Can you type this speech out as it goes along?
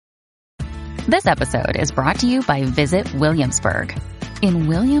This episode is brought to you by Visit Williamsburg. In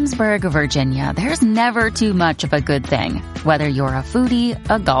Williamsburg, Virginia, there's never too much of a good thing. Whether you're a foodie,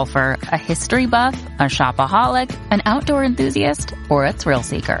 a golfer, a history buff, a shopaholic, an outdoor enthusiast, or a thrill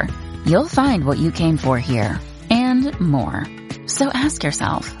seeker, you'll find what you came for here and more. So ask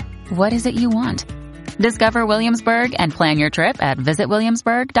yourself, what is it you want? Discover Williamsburg and plan your trip at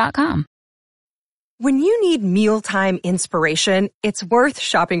visitwilliamsburg.com. When you need mealtime inspiration, it's worth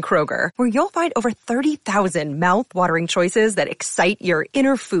shopping Kroger, where you'll find over 30,000 mouth-watering choices that excite your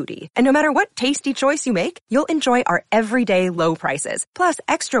inner foodie. And no matter what tasty choice you make, you'll enjoy our everyday low prices, plus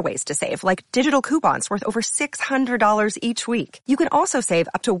extra ways to save, like digital coupons worth over $600 each week. You can also save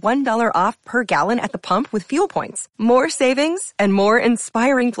up to $1 off per gallon at the pump with fuel points. More savings and more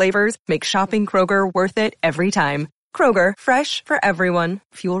inspiring flavors make shopping Kroger worth it every time. Kroger, fresh for everyone.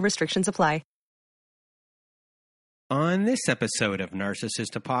 Fuel restrictions apply. On this episode of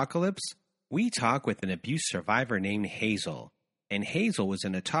Narcissist Apocalypse, we talk with an abuse survivor named Hazel. And Hazel was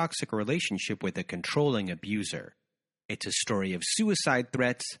in a toxic relationship with a controlling abuser. It's a story of suicide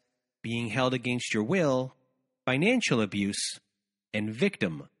threats, being held against your will, financial abuse, and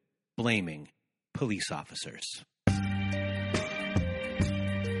victim blaming police officers.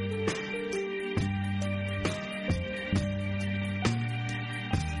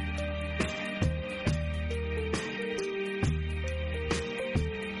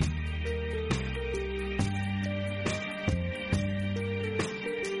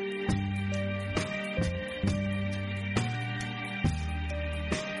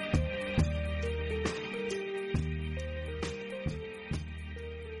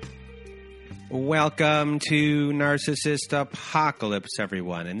 Welcome to Narcissist Apocalypse,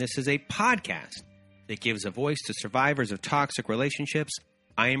 everyone. And this is a podcast that gives a voice to survivors of toxic relationships.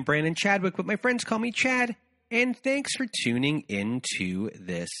 I am Brandon Chadwick, but my friends call me Chad. And thanks for tuning into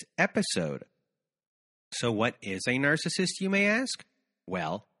this episode. So what is a narcissist, you may ask?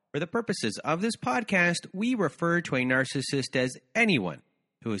 Well, for the purposes of this podcast, we refer to a narcissist as anyone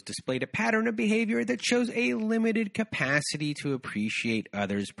who has displayed a pattern of behavior that shows a limited capacity to appreciate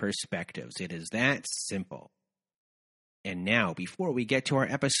others' perspectives. It is that simple. And now, before we get to our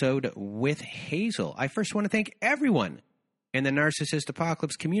episode with Hazel, I first want to thank everyone in the Narcissist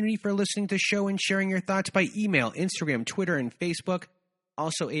Apocalypse community for listening to the show and sharing your thoughts by email, Instagram, Twitter, and Facebook.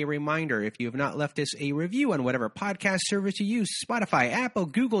 Also, a reminder, if you have not left us a review on whatever podcast service you use, Spotify, Apple,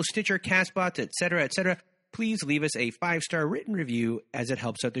 Google, Stitcher, CastBox, etc., please leave us a 5-star written review, as it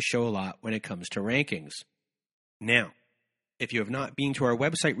helps out the show a lot when it comes to rankings. Now, if you have not been to our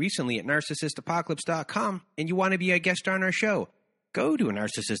website recently at narcissistapocalypse.com and you want to be a guest on our show, go to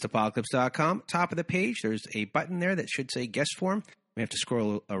narcissistapocalypse.com. Top of the page, there's a button there that should say guest form. We have to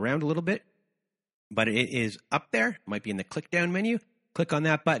scroll around a little bit, but it is up there. It might be in the click down menu. Click on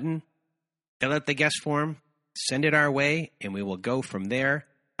that button, fill out the guest form, send it our way, and we will go from there.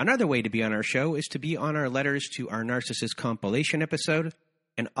 Another way to be on our show is to be on our letters to our Narcissist compilation episode,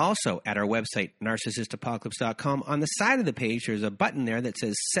 and also at our website, narcissistapocalypse.com. On the side of the page, there's a button there that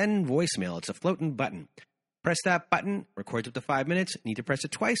says send voicemail. It's a floating button. Press that button, records up to 5 minutes. Need to press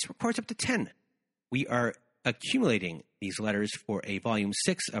it twice, records up to 10. We are accumulating these letters for a volume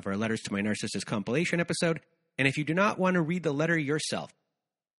 6 of our Letters to My Narcissist compilation episode. And if you do not want to read the letter yourself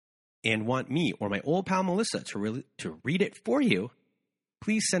and want me or my old pal Melissa to read it for you,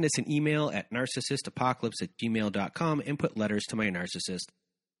 please send us an email at narcissistapocalypse@gmail.com and put Letters to My Narcissist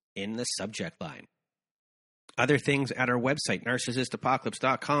in the subject line. Other things at our website,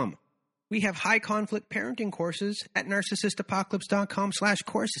 narcissistapocalypse.com. We have high conflict parenting courses at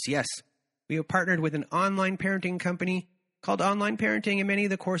narcissistapocalypse.com/courses. Yes, we have partnered with an online parenting company called Online Parenting, and many of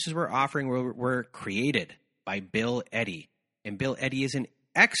the courses we're offering were created by Bill Eddy. And Bill Eddy is an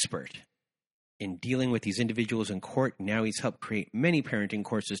expert in dealing with these individuals in court. Now he's helped create many parenting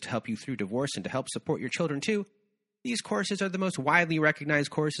courses to help you through divorce and to help support your children too. These courses are the most widely recognized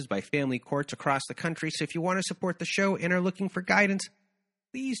courses by family courts across the country. So if you want to support the show and are looking for guidance,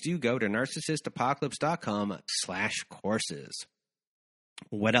 please do go to narcissistapocalypse.com/courses.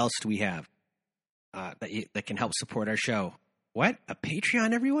 What else do we have that can help support our show? What? A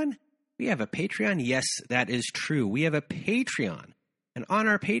Patreon, everyone? We have a Patreon? Yes, that is true. We have a Patreon. And on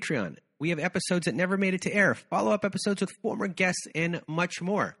our Patreon, we have episodes that never made it to air, follow-up episodes with former guests, and much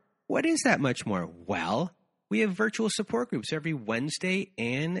more. What is that much more? Well, we have virtual support groups every Wednesday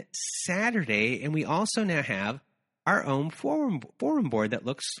and Saturday, and we also now have our own forum board that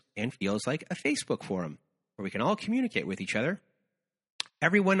looks and feels like a Facebook forum where we can all communicate with each other.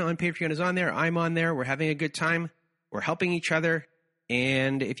 Everyone on Patreon is on there. I'm on there. We're having a good time. We're helping each other.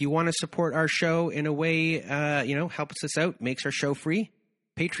 And if you want to support our show in a way, helps us out, makes our show free,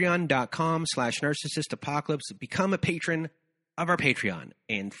 patreon.com/narcissistapocalypse. Become a patron of our Patreon.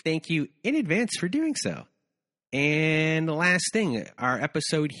 And thank you in advance for doing so. And the last thing, our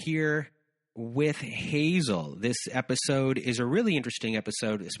episode here with Hazel. This episode is a really interesting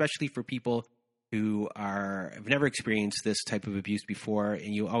episode, especially for people who have never experienced this type of abuse before.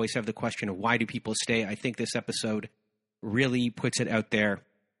 And you always have the question of why do people stay? I think this episode really puts it out there.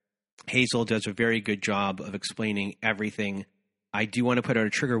 Hazel does a very good job of explaining everything. I do want to put out a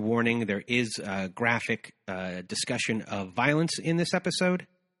trigger warning. There is a graphic discussion of violence in this episode.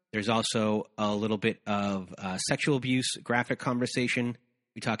 There's also a little bit of sexual abuse, graphic conversation.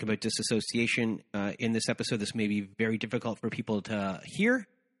 We talk about disassociation in this episode. This may be very difficult for people to hear.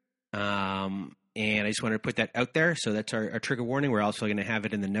 And I just wanted to put that out there. So that's our trigger warning. We're also going to have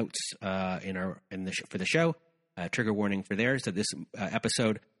it in the notes for the show. Trigger warning for there. So this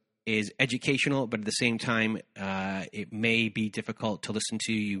episode is educational, but at the same time, it may be difficult to listen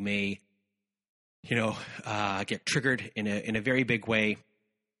to. You may, get triggered in a very big way.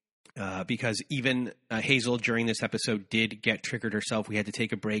 Because even Hazel during this episode did get triggered herself. We had to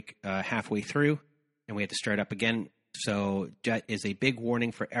take a break halfway through, and we had to start up again. So that is a big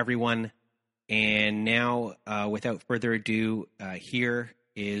warning for everyone. And now, without further ado, here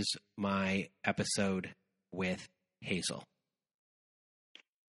is my episode with Hazel.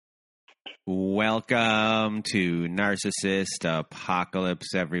 Welcome to Narcissist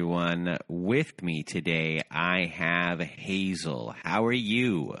Apocalypse, everyone. With me today, I have Hazel. How are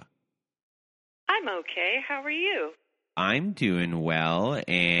you? I'm okay. How are you? I'm doing well,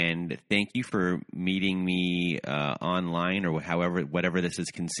 and thank you for meeting me online or whatever this is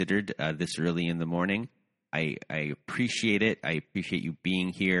considered this early in the morning. I appreciate it. I appreciate you being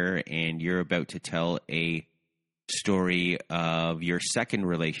here, and you're about to tell a story of your second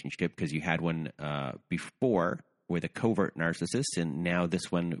relationship because you had one before with a covert narcissist, and now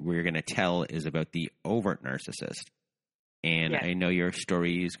this one we're going to tell is about the overt narcissist. And yes. I know your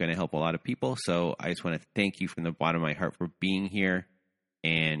story is going to help a lot of people, so I just want to thank you from the bottom of my heart for being here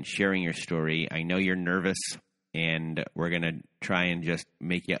and sharing your story. I know you're nervous, and we're going to try and just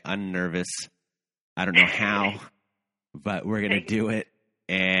make you unnervous. I don't know how, but we're going to do it,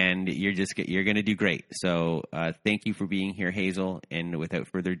 and you're going to do great. So thank you for being here, Hazel. And without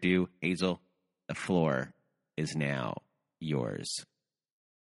further ado, Hazel, the floor is now yours.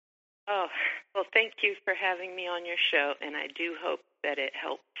 Oh, well, thank you for having me on your show, and I do hope that it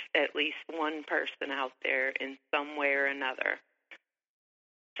helps at least one person out there in some way or another.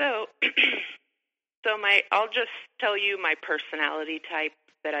 So, I'll just tell you my personality type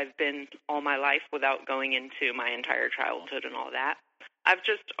that I've been all my life without going into my entire childhood and all that. I've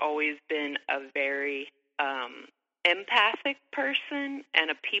just always been a very empathic person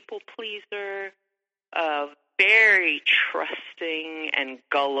and a people pleaser, very trusting and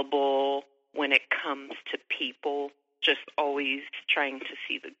gullible when it comes to people, just always trying to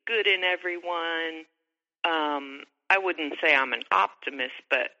see the good in everyone. I wouldn't say I'm an optimist,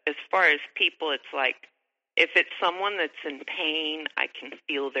 but as far as people, it's like if it's someone that's in pain, I can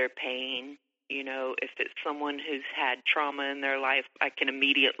feel their pain. If it's someone who's had trauma in their life, I can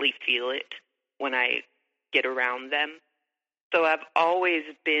immediately feel it when I get around them. So I've always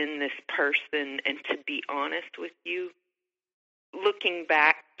been this person, and to be honest with you, looking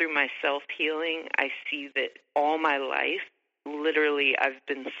back through my self-healing, I see that all my life, literally, I've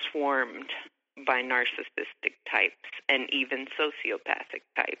been swarmed by narcissistic types and even sociopathic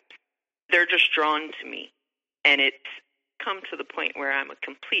types. They're just drawn to me, and it's come to the point where I'm a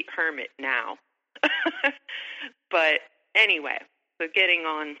complete hermit now. But anyway, so getting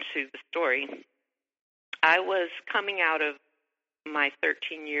on to the story, I was coming out of my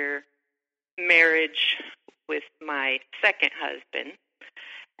 13-year marriage with my second husband,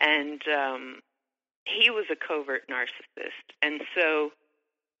 and he was a covert narcissist. And so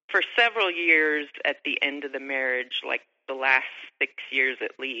for several years at the end of the marriage, like the last 6 years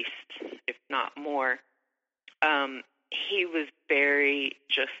at least, if not more, he was very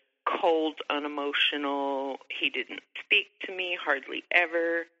just cold, unemotional. He didn't speak to me hardly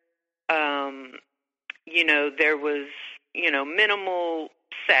ever. There was, minimal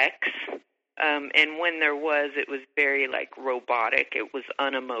sex. And when there was, it was very, robotic. It was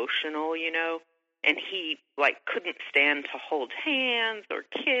unemotional, And he, couldn't stand to hold hands or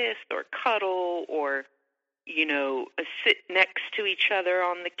kiss or cuddle or, sit next to each other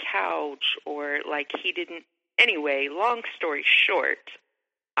on the couch or, he didn't. Anyway, long story short,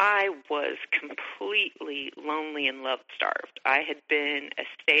 I was completely lonely and love-starved. I had been a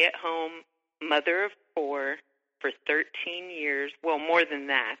stay-at-home mother of 4 for 13 years. Well, more than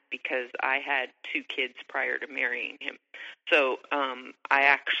that, because I had 2 kids prior to marrying him. So I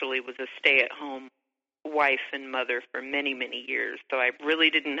actually was a stay-at-home wife and mother for many, many years. So I really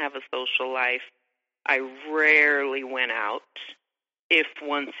didn't have a social life. I rarely went out, if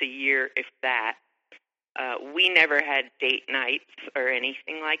once a year, if that. We never had date nights or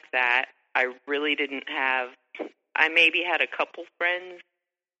anything like that. I really didn't have, I maybe had a couple friends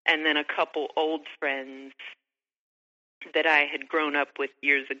and then a couple old friends that I had grown up with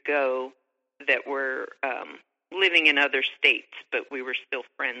years ago that were living in other states, but we were still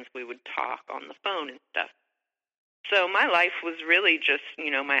friends. We would talk on the phone and stuff. So my life was really just,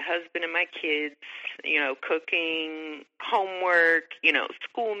 my husband and my kids, cooking, homework,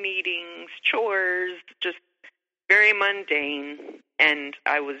 school meetings, chores, just very mundane. And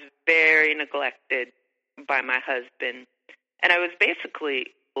I was very neglected by my husband. And I was basically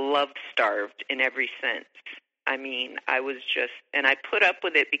love-starved in every sense. I mean, I was just, and I put up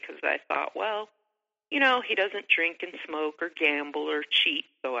with it because I thought, well, he doesn't drink and smoke or gamble or cheat,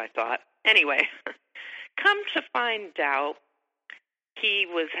 so I thought. Anyway, come to find out, he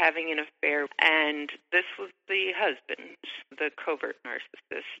was having an affair, and this was the husband, the covert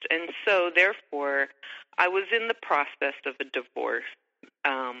narcissist. And so, therefore, I was in the process of a divorce.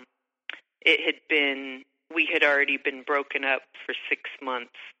 We had already been broken up for 6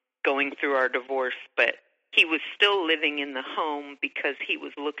 months, going through our divorce, but he was still living in the home because he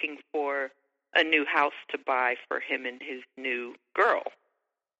was looking for a new house to buy for him and his new girl.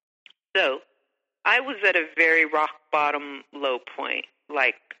 So I was at a very rock-bottom low point.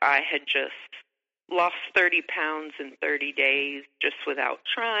 Like, I had just lost 30 pounds in 30 days just without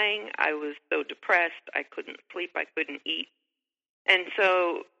trying. I was so depressed. I couldn't sleep. I couldn't eat. And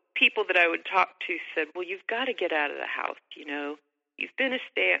so people that I would talk to said, well, you've got to get out of the house, You've been a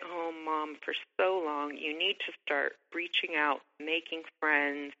stay-at-home mom for so long. You need to start reaching out, making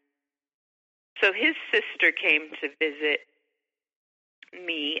friends. So his sister came to visit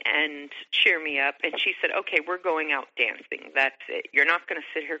me and cheer me up, and she said, okay, we're going out dancing. That's it. You're not going to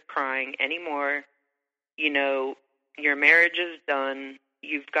sit here crying anymore. Your marriage is done.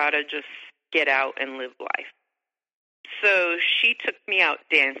 You've got to just get out and live life. So she took me out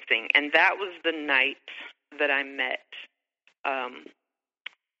dancing, and that was the night that I met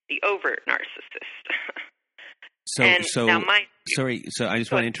the overt narcissist. So I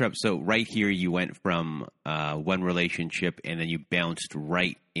just want to interrupt. So right here, you went from one relationship, and then you bounced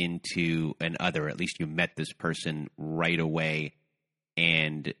right into another. At least you met this person right away,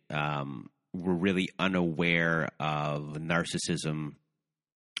 and were really unaware of narcissism,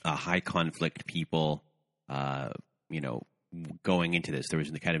 high conflict people. Going into this, there was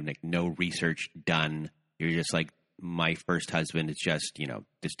kind of no research done. You're just like, my first husband is just,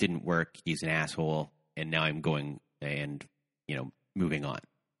 this didn't work. He's an asshole. And now I'm going and, moving on.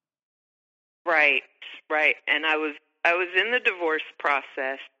 Right. And I was in the divorce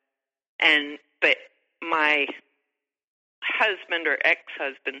process, but my husband or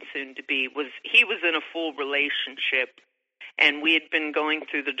ex-husband soon to be was in a full relationship, and we had been going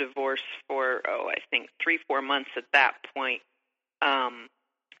through the divorce for, I think 3-4 months at that point.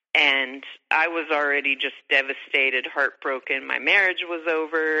 And I was already just devastated, heartbroken. My marriage was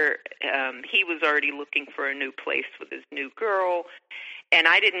over. He was already looking for a new place with his new girl. And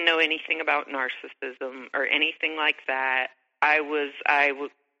I didn't know anything about narcissism or anything like that. I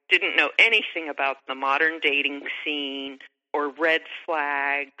didn't know anything about the modern dating scene or red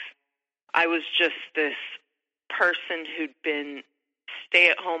flags. I was just this person who'd been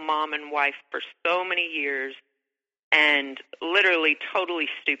stay-at-home mom and wife for so many years, and literally totally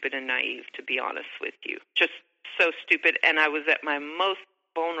stupid and naive, to be honest with you. Just so stupid. And I was at my most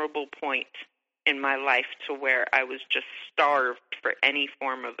vulnerable point in my life to where I was just starved for any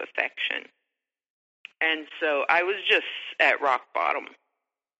form of affection. And so I was just at rock bottom.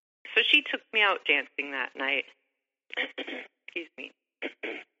 So she took me out dancing that night. Excuse me.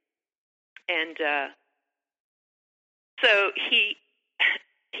 And so he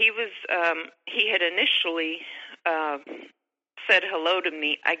had initially said hello to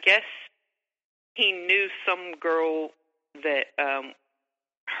me. I guess he knew some girl that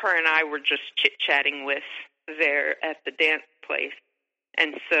her and I were just chit-chatting with there at the dance place.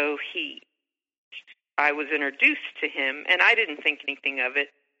 And so I was introduced to him, and I didn't think anything of it.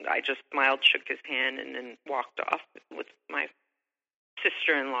 I just smiled, shook his hand, and then walked off with my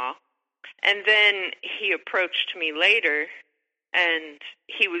sister-in-law. And then he approached me later, and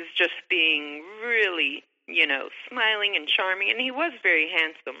he was just being really, smiling and charming, and he was very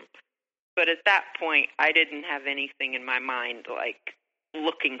handsome. But at that point, I didn't have anything in my mind like,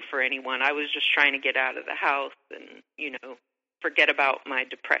 looking for anyone. I was just trying to get out of the house and, forget about my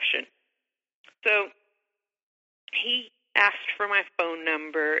depression. So he asked for my phone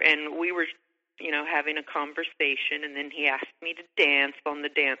number, and we were, having a conversation, and then he asked me to dance on the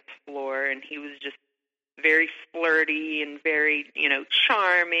dance floor, and he was just very flirty and very,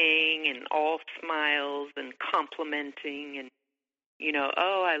 charming and all smiles and complimenting and,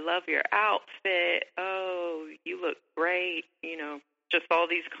 oh, I love your outfit. Oh, you look great. Just all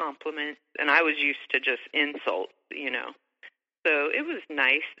these compliments. And I was used to just insults, So it was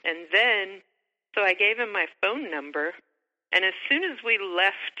nice. And then, so I gave him my phone number. And as soon as we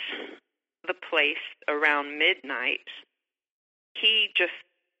left the place around midnight, he just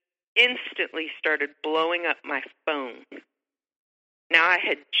instantly started blowing up my phone. Now, I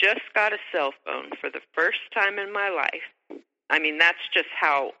had just got a cell phone for the first time in my life. I mean, that's just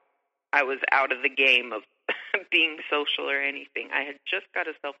how I was out of the game of being social or anything. I had just got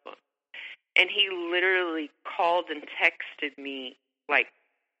a cell phone. And he literally called and texted me like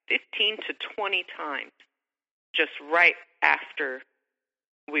 15 to 20 times just right after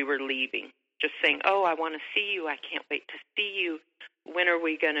we were leaving, just saying, oh, I want to see you. I can't wait to see you. When are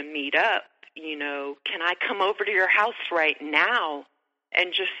we going to meet up? Can I come over to your house right now?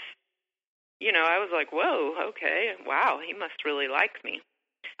 And just, I was like, whoa, okay, wow, he must really like me.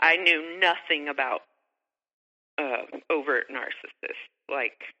 I knew nothing about overt narcissists,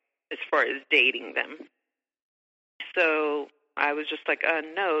 like as far as dating them. So I was just like,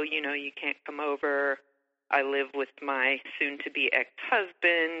 no, you can't come over. I live with my soon-to-be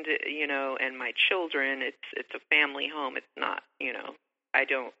ex-husband, and my children. It's a family home. It's not, I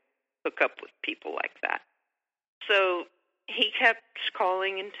don't hook up with people like that. So he kept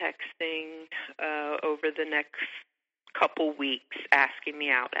calling and texting over the next couple weeks, asking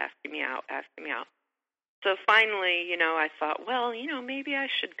me out. So finally, I thought, well, maybe I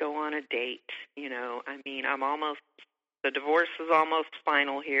should go on a date. The divorce is almost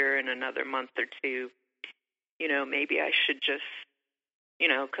final here in another month or two. Maybe I should just,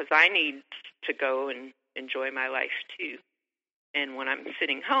 because I need to go and enjoy my life too. And when I'm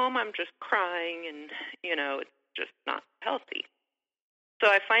sitting home, I'm just crying and, it's just not healthy. So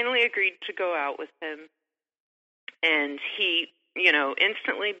I finally agreed to go out with him. And he,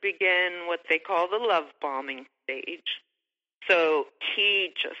 instantly began what they call the love bombing stage. So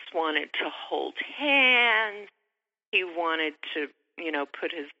he just wanted to hold hands. He wanted to,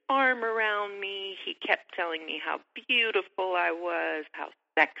 put his arm around me. He kept telling me how beautiful I was, how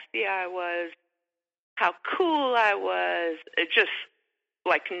sexy I was, how cool I was. It just,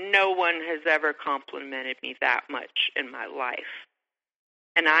 like, no one has ever complimented me that much in my life.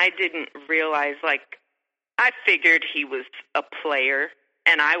 And I didn't realize, I figured he was a player,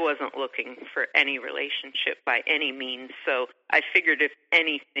 and I wasn't looking for any relationship by any means. So I figured if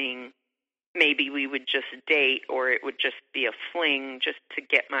anything, maybe we would just date, or it would just be a fling just to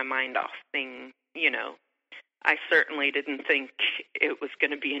get my mind off things, I certainly didn't think it was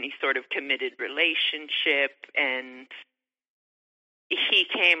going to be any sort of committed relationship, and he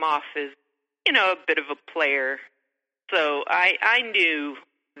came off as, a bit of a player. So I knew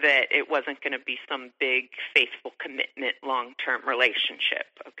that it wasn't going to be some big, faithful commitment, long-term relationship,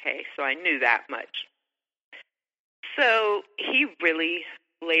 okay? So I knew that much. So he really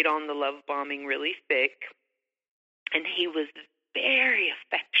laid on the love bombing really thick, and he was very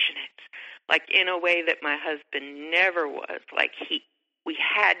affectionate, like in a way that my husband never was. Like we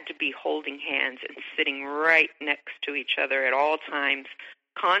had to be holding hands and sitting right next to each other at all times,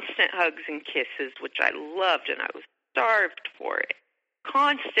 constant hugs and kisses, which I loved, and I was starved for it.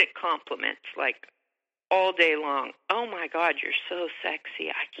 Constant compliments, like all day long. Oh my God, you're so sexy.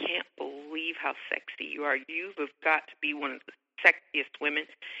 I can't believe how sexy you are. You have got to be one of the sexiest women.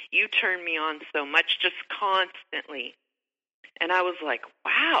 You turn me on so much, just constantly. And I was like,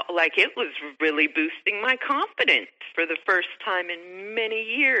 wow, like it was really boosting my confidence for the first time in many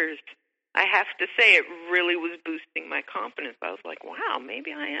years. I have to say it really was boosting my confidence. I was like, wow,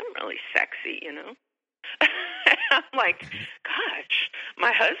 maybe I am really sexy, I'm like, gosh,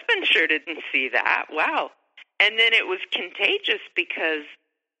 my husband sure didn't see that. Wow. And then it was contagious because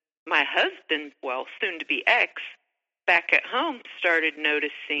my husband, well, soon-to-be ex, back at home started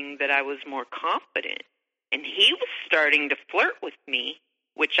noticing that I was more confident. And he was starting to flirt with me,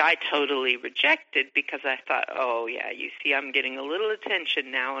 which I totally rejected because I thought, oh, yeah, you see, I'm getting a little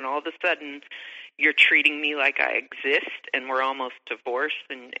attention now, and all of a sudden you're treating me like I exist, and we're almost divorced,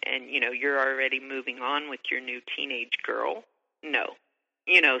 and you're already moving on with your new teenage girl. No.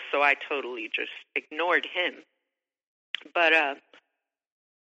 So I totally just ignored him. But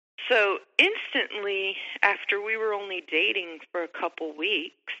So instantly, after we were only dating for a couple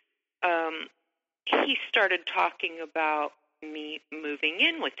weeks, he started talking about me moving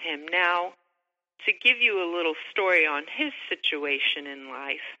in with him. Now, to give you a little story on his situation in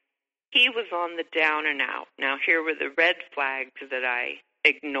life, he was on the down and out. Now, here were the red flags that I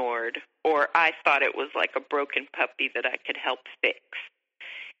ignored, or I thought it was like a broken puppy that I could help fix.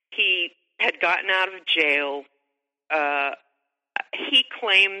 He had gotten out of jail. He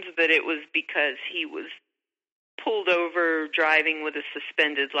claims that it was because he was pulled over driving with a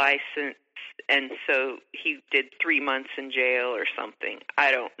suspended license, and so he did 3 months in jail or something.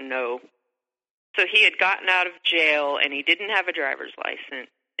 I don't know. So he had gotten out of jail, and he didn't have a driver's license,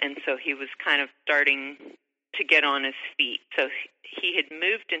 and so he was kind of starting to get on his feet. So he had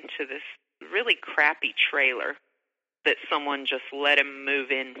moved into this really crappy trailer that someone just let him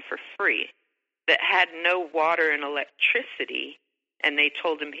move in for free that had no water and electricity, and they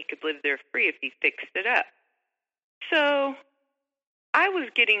told him he could live there free if he fixed it up. So I was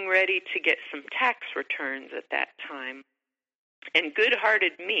getting ready to get some tax returns at that time, and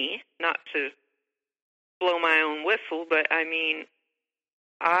good-hearted me, not to blow my own whistle, but I mean,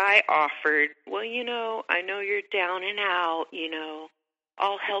 I offered, well, I know you're down and out,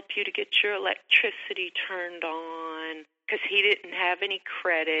 I'll help you to get your electricity turned on, because he didn't have any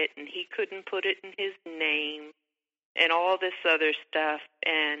credit and he couldn't put it in his name and all this other stuff,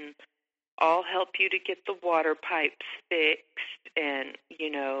 and I'll help you to get the water pipes fixed, and,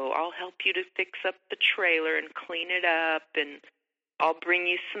 I'll help you to fix up the trailer and clean it up, and I'll bring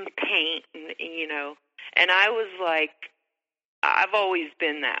you some paint, and, and I was like, I've always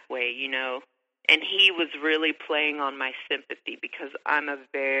been that way, and he was really playing on my sympathy because I'm a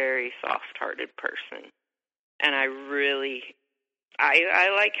very soft-hearted person, and I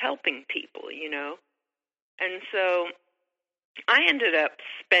like helping people, and so I ended up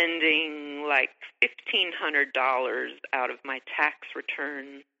spending like $1,500 out of my tax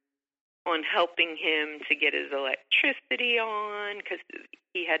return on helping him to get his electricity on, because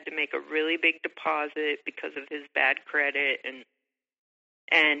he had to make a really big deposit because of his bad credit, and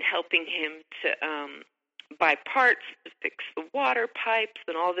helping him to buy parts to fix the water pipes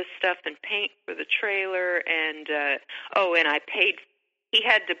and all this stuff, and paint for the trailer, and he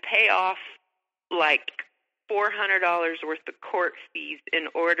had to pay off like $400 worth of court fees in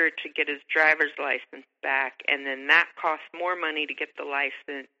order to get his driver's license back, and then that cost more money to get the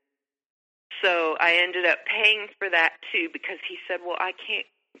license. So I ended up paying for that too, because he said, well, I can't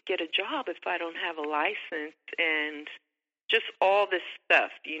get a job if I don't have a license, and just all this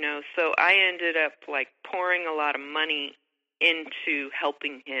stuff, So I ended up like pouring a lot of money into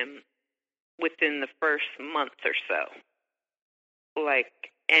helping him within the first month or so.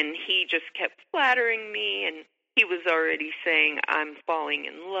 And he just kept flattering me, and he was already saying, I'm falling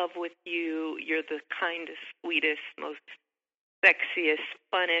in love with you. You're the kindest, sweetest, most sexiest,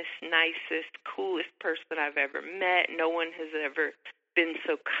 funnest, nicest, coolest person I've ever met. No one has ever been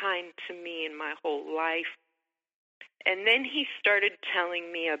so kind to me in my whole life. And then he started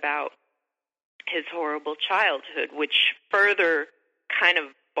telling me about his horrible childhood, which further kind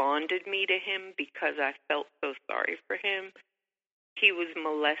of bonded me to him because I felt so sorry for him. He was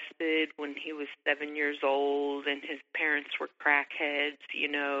molested when he was 7 years old, and his parents were crackheads,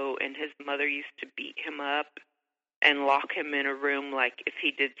 and his mother used to beat him up and lock him in a room. Like, if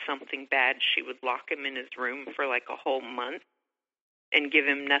he did something bad, she would lock him in his room for like a whole month and give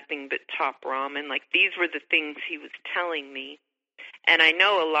him nothing but top ramen. Like, these were the things he was telling me. And I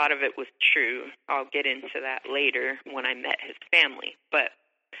know a lot of it was true. I'll get into that later when I met his family. But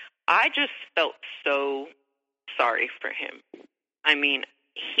I just felt so sorry for him. I mean,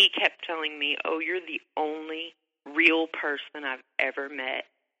 he kept telling me, oh, you're the only real person I've ever met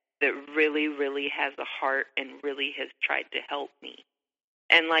that really, really has a heart and really has tried to help me.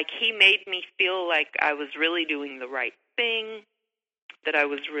 And, like, he made me feel like I was really doing the right thing, that I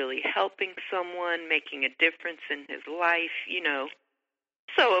was really helping someone, making a difference in his life,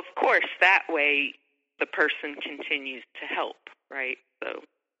 So, of course, that way the person continues to help, right? So,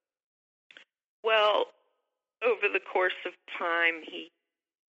 well, over the course of time, he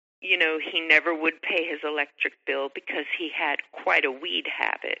never would pay his electric bill because he had quite a weed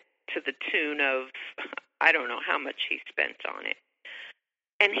habit to the tune of, I don't know how much he spent on it.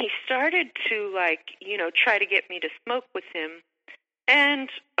 And he started to, try to get me to smoke with him. And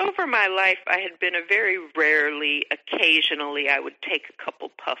over my life, I had been occasionally, I would take a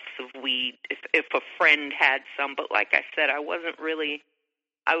couple puffs of weed if a friend had some. But like I said, I was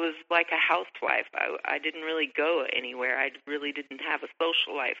like a housewife. I didn't really go anywhere. I really didn't have a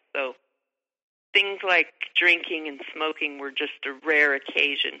social life. So things like drinking and smoking were just a rare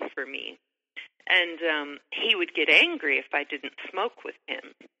occasion for me. And he would get angry if I didn't smoke with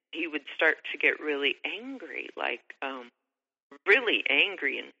him. He would start to get really angry, like really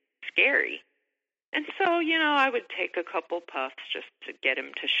angry and scary. And so, I would take a couple puffs just to get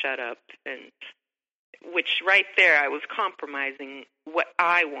him to shut up, and which right there I was compromising what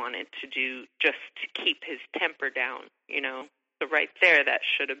I wanted to do just to keep his temper down, So right there, that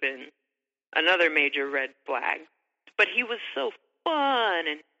should have been another major red flag. But he was so fun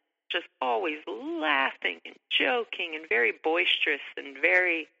and just always laughing and joking and very boisterous and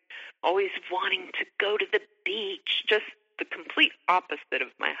very always wanting to go to the beach, just the complete opposite of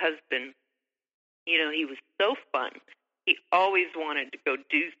my husband. He was so fun. He always wanted to go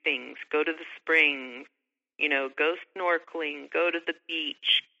do things, go to the springs, go snorkeling, go to the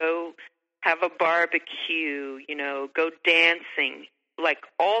beach, go have a barbecue, go dancing, like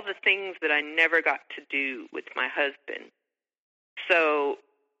all the things that I never got to do with my husband. So,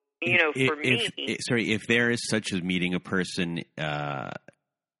 for me... If there is such as meeting a person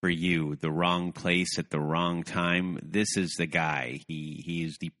for you, the wrong place at the wrong time, this is the guy. He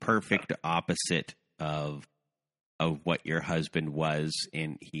is the perfect opposite of what your husband was,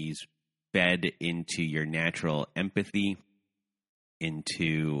 and he's fed into your natural empathy,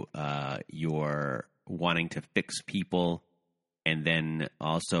 into your wanting to fix people, and then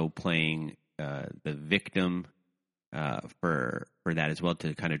also playing the victim for that as well,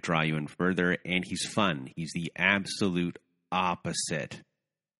 to kind of draw you in further. And he's fun. He's the absolute opposite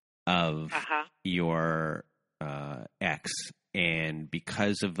of your ex. And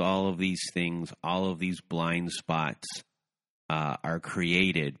because of all of these things, all of these blind spots are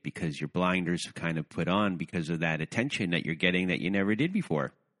created because your blinders are kind of put on because of that attention that you're getting that you never did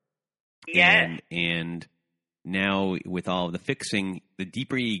before. Yes. And now with all of the fixing, the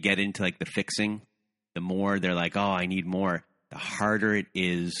deeper you get into like the fixing, the more they're like, oh, I need more, the harder it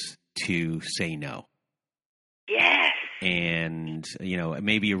is to say no. Yes. And,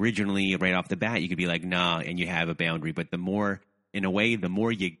 maybe originally right off the bat, you could be like, nah, and you have a boundary. But the more, in a way, the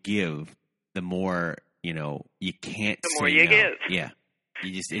more you give, the more, you can't the say more you no. give. Yeah.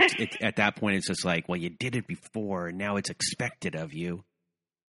 You just, it's at that point, it's just like, well, you did it before, and now it's expected of you.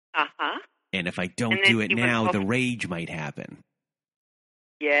 Uh-huh. And if I don't do it now, the rage might happen.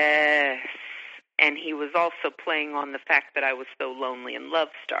 Yes. And he was also playing on the fact that I was so lonely and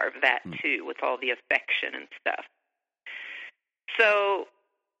love-starved, that too, with all the affection and stuff. So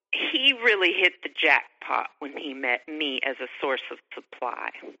he really hit the jackpot when he met me as a source of supply.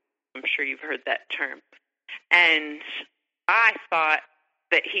 I'm sure you've heard that term. And I thought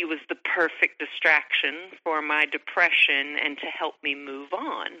that he was the perfect distraction for my depression and to help me move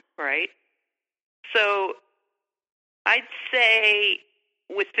on, right? So I'd say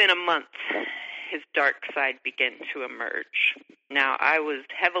within a month, his dark side began to emerge. Now, I was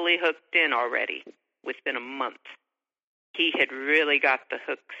heavily hooked in already within a month. He had really got the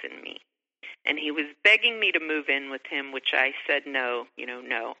hooks in me. And he was begging me to move in with him, which I said, no,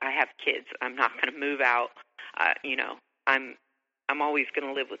 no, I have kids. I'm not going to move out. I'm always going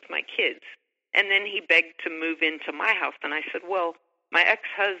to live with my kids. And then he begged to move into my house. And I said, well, my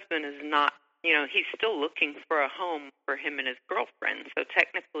ex-husband is not, he's still looking for a home for him and his girlfriend. So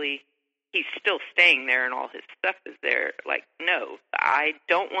technically, he's still staying there and all his stuff is there. Like, no, I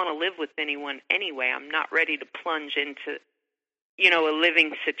don't want to live with anyone anyway. I'm not ready to plunge into, a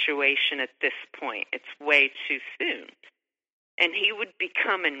living situation at this point. It's way too soon. And he would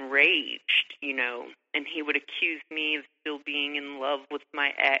become enraged, and he would accuse me of still being in love with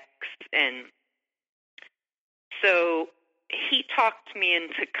my ex. And so he talked me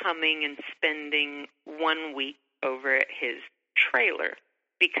into coming and spending 1 week over at his trailer,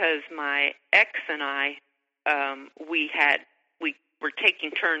 because my ex and I, we were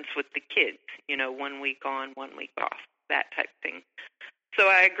taking turns with the kids, 1 week on, 1 week off, that type of thing. So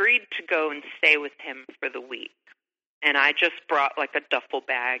I agreed to go and stay with him for the week. And I just brought like a duffel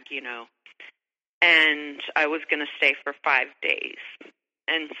bag, and I was going to stay for 5 days.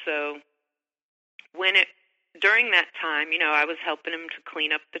 And so during that time, I was helping him to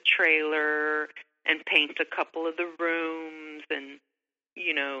clean up the trailer and paint a couple of the rooms and,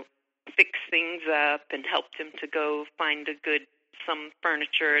 fix things up, and helped him to go find some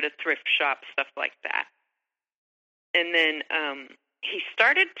furniture at a thrift shop, stuff like that. And then he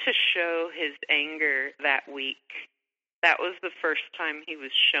started to show his anger that week. That was the first time he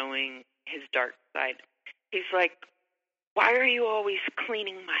was showing his dark side. He's like, why are you always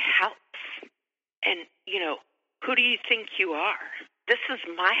cleaning my house? And, who do you think you are? This is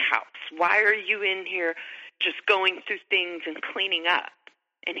my house. Why are you in here just going through things and cleaning up?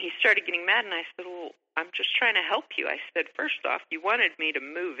 And he started getting mad, and I said, well, I'm just trying to help you. I said, first off, you wanted me to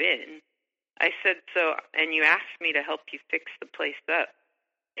move in. I said, so, and you asked me to help you fix the place up.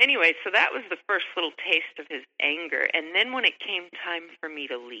 Anyway, so that was the first little taste of his anger. And then when it came time for me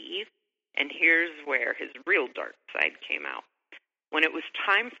to leave, and here's where his real dark side came out. When it was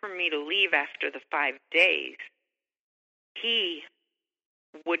time for me to leave after the 5 days, he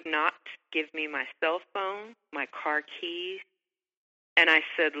would not give me my cell phone, my car keys. And I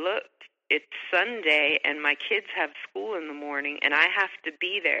said, look, it's Sunday and my kids have school in the morning and I have to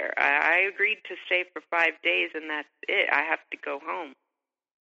be there. I agreed to stay for 5 days and that's it. I have to go home.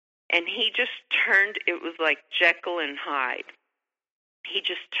 And he just turned, it was like Jekyll and Hyde. He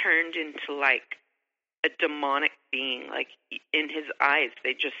just turned into like a demonic being. Like in his eyes,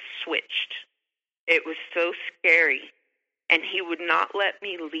 they just switched. It was so scary. And he would not let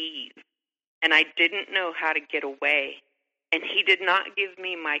me leave. And I didn't know how to get away. And he did not give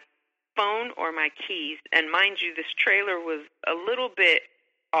me my phone or my keys. And mind you, this trailer was a little bit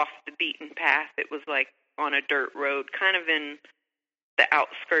off the beaten path. It was like on a dirt road, kind of in the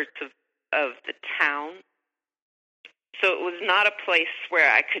outskirts of the town. So it was not a place where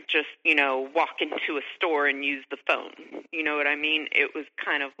I could just, walk into a store and use the phone. You know what I mean? It was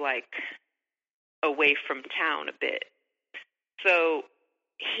kind of like away from town a bit. So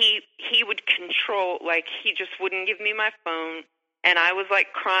he would control, like he just wouldn't give me my phone. And I was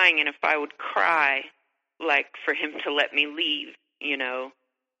like crying. And if I would cry, like for him to let me leave,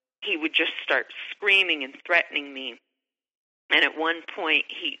 he would just start screaming and threatening me. And at one point,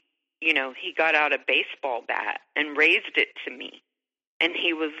 he got out a baseball bat and raised it to me. And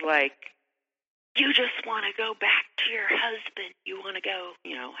he was like, you just want to go back to your husband. You want to go,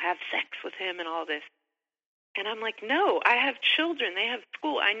 have sex with him and all this. And I'm like, no, I have children. They have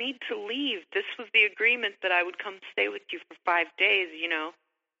school. I need to leave. This was the agreement that I would come stay with you for 5 days,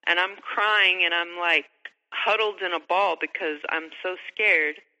 And I'm crying and I'm like huddled in a ball because I'm so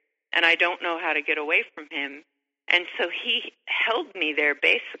scared and I don't know how to get away from him. And so he held me there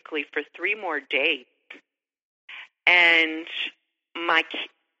basically for 3 more days. And my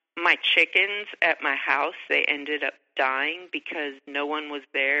chickens at my house, they ended up dying because no one was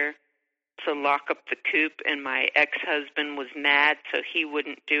there to lock up the coop, and my ex-husband was mad, so he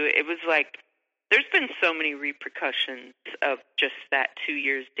wouldn't do it. It was like, there's been so many repercussions of just that 2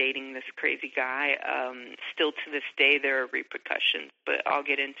 years dating this crazy guy. Still to this day, there are repercussions, but I'll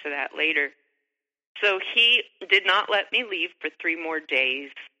get into that later. So he did not let me leave for 3 more days,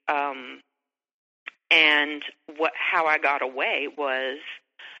 and how I got away was,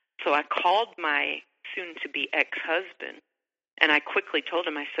 so I called my soon-to-be ex-husband, and I quickly told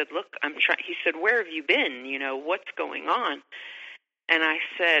him, I said, look, he said, where have you been? What's going on? And I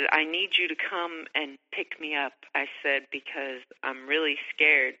said, I need you to come and pick me up. I said, because I'm really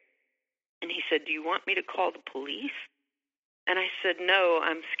scared. And he said, do you want me to call the police? And I said, no,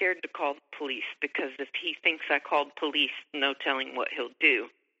 I'm scared to call the police because if he thinks I called police, no telling what he'll do.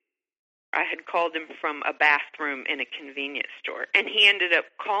 I had called him from a bathroom in a convenience store, and he ended up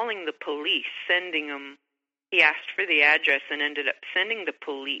calling the police, sending them. He asked for the address and ended up sending the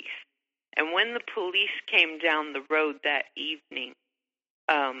police. And when the police came down the road that evening,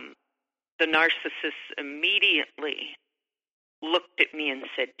 the narcissist immediately looked at me and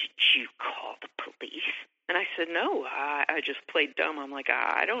said, did you call the police? And I said, no, I just played dumb. I'm like,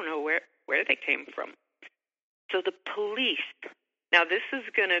 I don't know where they came from. So the police, now this has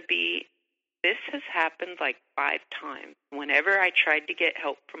happened like 5 times. Whenever I tried to get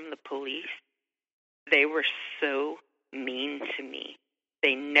help from the police, they were so mean to me.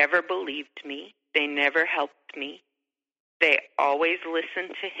 They never believed me. They never helped me. They always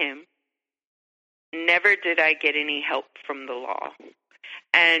listened to him. Never did I get any help from the law.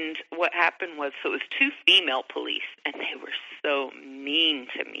 And what happened was, so it was 2 female police, and they were so mean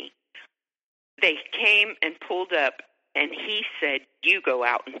to me. They came and pulled up, and he said, you go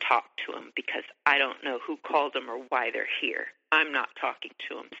out and talk to them because I don't know who called them or why they're here. I'm not talking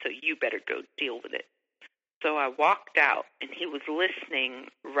to them, so you better go deal with it. So I walked out, and he was listening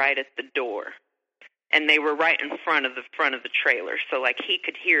right at the door. And they were right in front of the trailer, so like he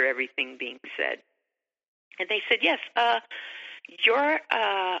could hear everything being said. And they said, yes, your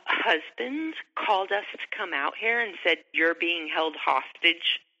husband called us to come out here and said you're being held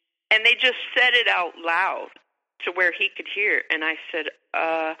hostage. And they just said it out loud to where he could hear. And I said,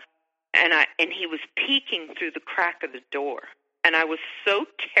 and he was peeking through the crack of the door. And I was so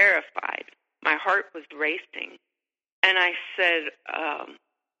terrified. My heart was racing. And I said,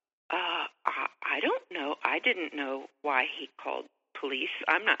 I don't know. I didn't know why he called police.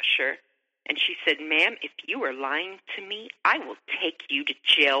 I'm not sure. And she said, "Ma'am, if you are lying to me, I will take you to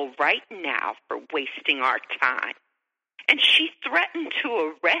jail right now for wasting our time." And she threatened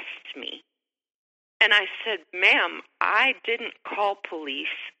to arrest me. And I said, "Ma'am, I didn't call police,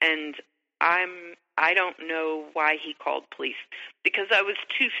 and I don't know why he called police, because I was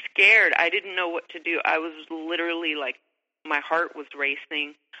too scared. I didn't know what to do. I was literally like, my heart was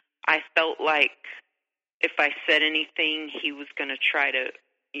racing. I felt like if I said anything, he was going to try to,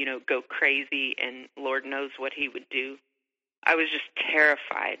 go crazy, and Lord knows what he would do. I was just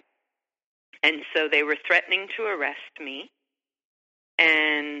terrified. And so they were threatening to arrest me,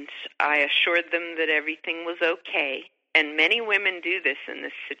 and I assured them that everything was okay. And many women do this in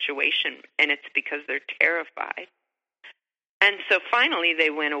this situation, and it's because they're terrified. And so finally they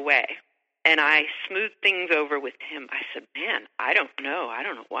went away, and I smoothed things over with him. I said, "Man, I don't know. I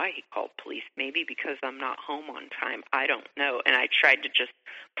don't know why he called police. Maybe because I'm not home on time. I don't know." And I tried to just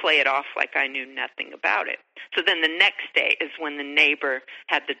play it off like I knew nothing about it. So then the next day is when the neighbor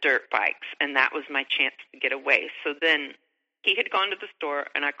had the dirt bikes, and that was my chance to get away. So then he had gone to the store,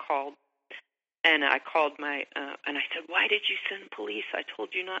 and I called. And I called and I said, "Why did you send police? I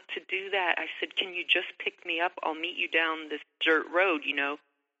told you not to do that." I said, "Can you just pick me up? I'll meet you down this dirt road,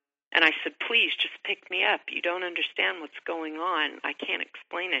 And I said, "Please, just pick me up. You don't understand what's going on. I can't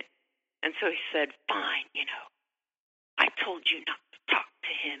explain it." And so he said, "Fine, I told you not to talk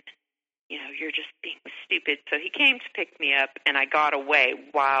to him. You're just being stupid." So he came to pick me up, and I got away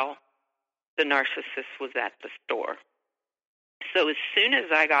while the narcissist was at the store. So as soon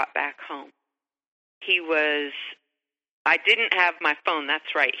as I got back home, I didn't have my phone.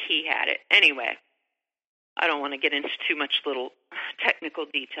 That's right, he had it. Anyway, I don't want to get into too much little technical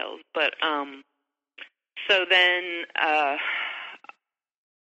details, but so then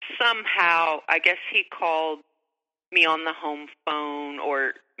somehow, I guess he called me on the home phone,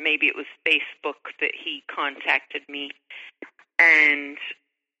 or maybe it was Facebook that he contacted me, and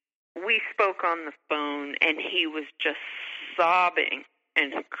we spoke on the phone, and he was just sobbing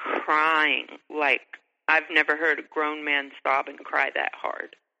and crying like I've never heard a grown man sob and cry that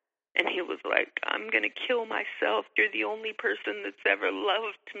hard. And he was like, "I'm going to kill myself. You're the only person that's ever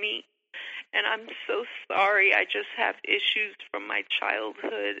loved me. And I'm so sorry. I just have issues from my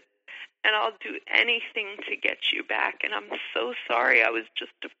childhood. And I'll do anything to get you back. And I'm so sorry. I was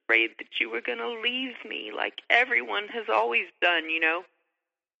just afraid that you were going to leave me like everyone has always done,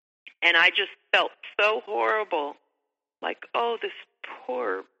 And I just felt so horrible. Like, oh, this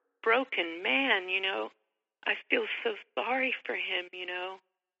poor broken man, I feel so sorry for him,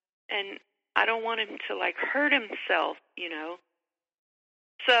 and I don't want him to, hurt himself,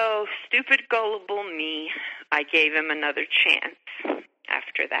 So, stupid, gullible me, I gave him another chance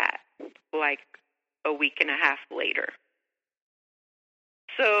after that, a week and a half later.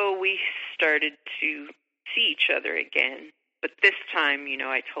 So, we started to see each other again, but this time,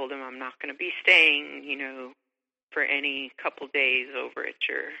 I told him I'm not going to be staying, for any couple days over at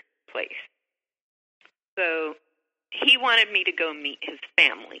your place. So he wanted me to go meet his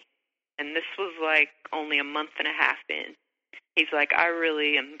family, and this was only a month and a half in. He's like, "I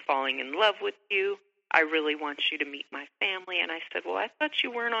really am falling in love with you. I really want you to meet my family." And I said, "Well, I thought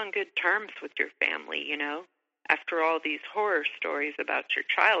you weren't on good terms with your family, After all these horror stories about your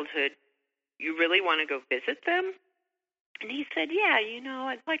childhood, you really want to go visit them?" And he said, "Yeah,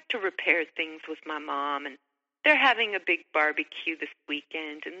 I'd like to repair things with my mom, and they're having a big barbecue this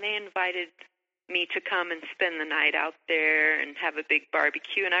weekend, and they invited me to come and spend the night out there and have a big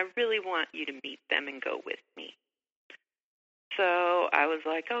barbecue, and I really want you to meet them and go with me." So I was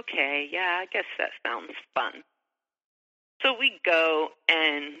like, okay, yeah, I guess that sounds fun. So we go,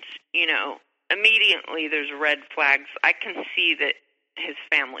 and, immediately there's red flags. I can see that his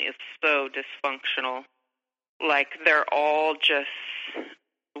family is so dysfunctional. They're all just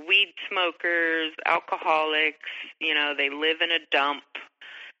weed smokers, alcoholics, they live in a dump.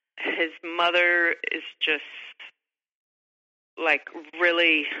 His mother is just,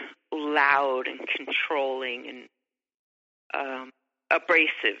 really loud and controlling and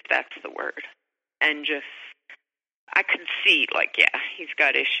abrasive, that's the word. And just, I could see, yeah, he's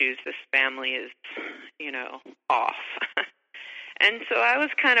got issues. This family is, off. And so I was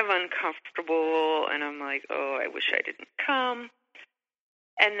kind of uncomfortable, and I'm like, oh, I wish I didn't come.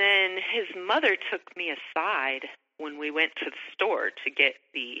 And then his mother took me aside when we went to the store to get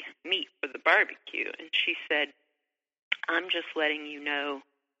the meat for the barbecue, and she said, "I'm just letting you know,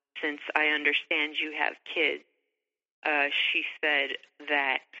 since I understand you have kids," she said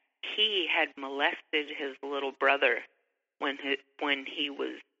that he had molested his little brother when he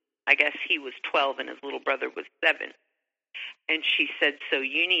was, I guess he was 12 and his little brother was 7. And she said, so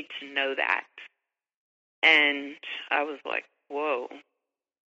you need to know that. And I was like, whoa.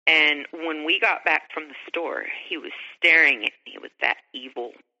 And when we got back from the store, he was staring at me with that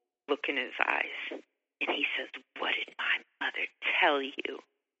evil look in his eyes. And he says, what did my mother tell you?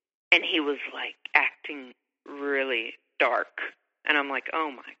 And he was like acting really dark. And I'm like,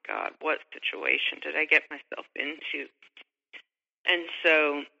 oh my God, what situation did I get myself into? And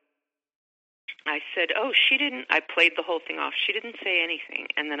so I said, oh, she didn't, I played the whole thing off. She didn't say anything.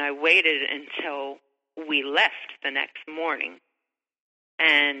 And then I waited until we left the next morning.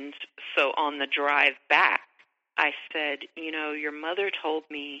 And so on the drive back, I said, you know, your mother told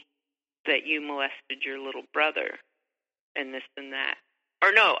me that you molested your little brother and this and that.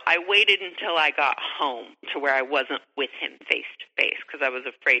 Or no, I waited until I got home to where I wasn't with him face to face because I was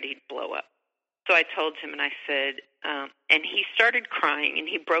afraid he'd blow up. So I told him, and I said, and he started crying, and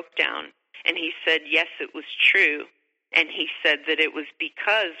he broke down, and he said, yes, it was true. And he said that it was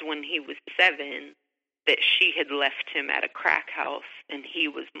because when he was 7 that she had left him at a crack house, and he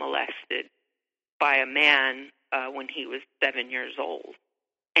was molested by a man when he was 7 years old.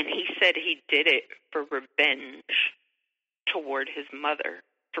 And he said he did it for revenge toward his mother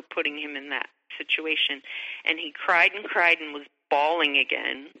for putting him in that situation. And he cried and was bawling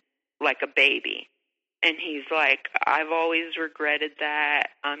again like a baby. And he's like, I've always regretted that.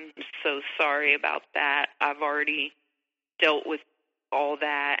 I'm so sorry about that. I've already dealt with all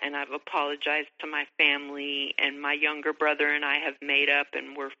that, and I've apologized to my family, and my younger brother and I have made up,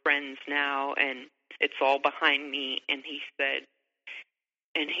 and we're friends now, and it's all behind me. And he said,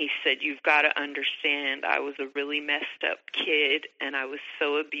 you've got to understand, I was a really messed up kid, and I was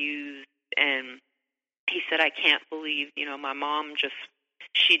so abused. And he said, I can't believe, you know, my mom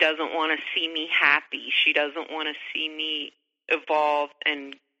she doesn't want to see me happy. She doesn't want to see me evolve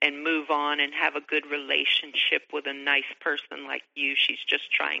and move on and have a good relationship with a nice person like you. She's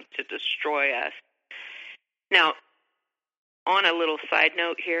just trying to destroy us. Now, on a little side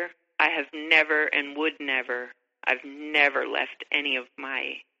note here, I have never and would never, I've never left any of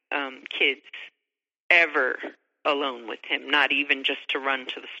my kids ever alone with him, not even just to run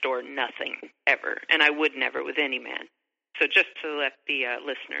to the store, nothing, ever. And I would never with any man. So just to let the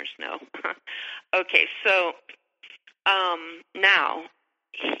listeners know. Okay, so now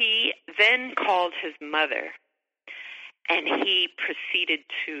he then called his mother, and he proceeded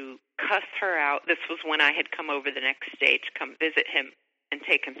to cuss her out. This was when I had come over the next day to come visit him and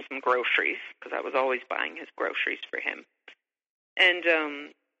take him some groceries, because I was always buying his groceries for him. And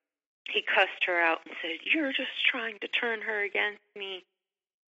he cussed her out and said, you're just trying to turn her against me.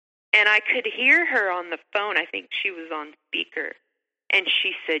 And I could hear her on the phone. I think she was on speaker. And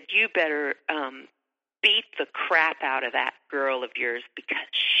she said, you better beat the crap out of that girl of yours because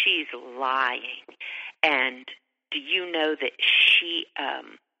she's lying. And do you know that she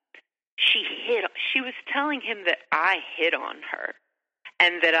was telling him that I hit on her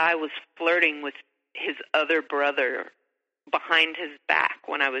and that I was flirting with his other brother behind his back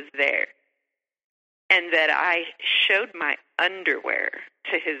when I was there. And that I showed my underwear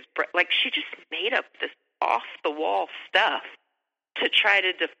to his like she just made up this off-the-wall stuff to try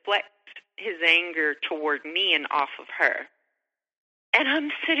to deflect his anger toward me and off of her. And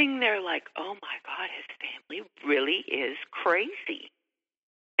I'm sitting there like, oh my God, his family really is crazy.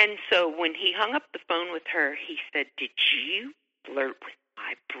 And so when he hung up the phone with her, he said, did you flirt with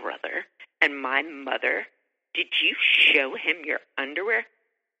my brother and my mother? Did you show him your underwear?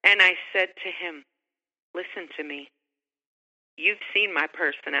 And I said to him, listen to me. You've seen my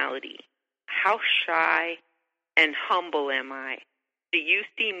personality. How shy and humble am I? Do you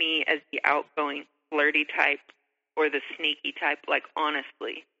see me as the outgoing, flirty type or the sneaky type? Like,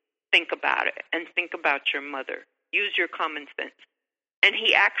 honestly, think about it and think about your mother. Use your common sense. And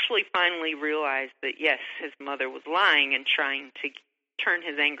he actually finally realized that, yes, his mother was lying and trying to turn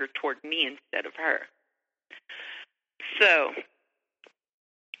his anger toward me instead of her. So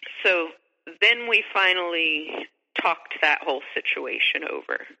then we finally talked that whole situation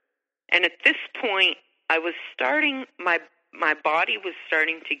over. And at this point, I was starting, my body was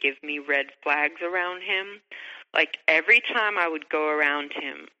starting to give me red flags around him. Like every time I would go around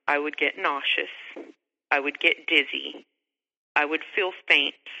him, I would get nauseous. I would get dizzy. I would feel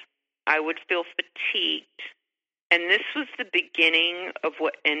faint. I would feel fatigued. And this was the beginning of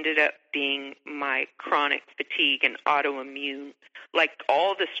what ended up being my chronic fatigue and autoimmune. Like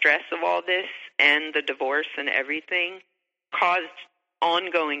all the stress of all this and the divorce and everything caused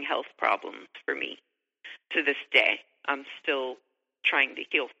ongoing health problems for me to this day. I'm still trying to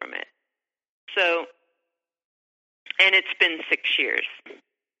heal from it. So, and it's been 6 years.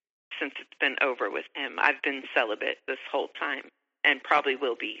 since it's been over with him. I've been celibate this whole time and probably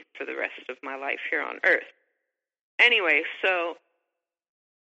will be for the rest of my life here on Earth. Anyway, so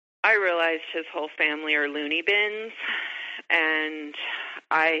I realized his whole family are loony bins, and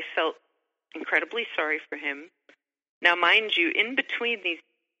I felt incredibly sorry for him. Now, mind you, in between these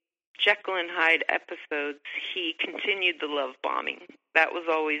Jekyll and Hyde episodes, he continued the love bombing. That was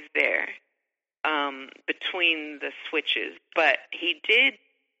always there between the switches. But he did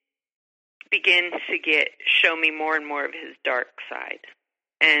begin to show me more and more of his dark side.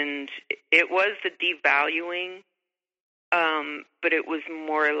 And it was the devaluing, but it was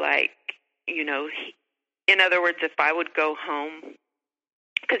more like, you know, in other words, if I would go home,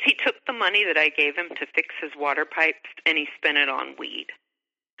 because he took the money that I gave him to fix his water pipes and he spent it on weed.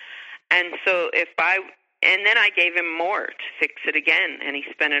 And so and then I gave him more to fix it again, and he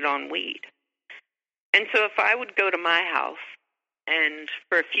spent it on weed. And so if I would go to my house, and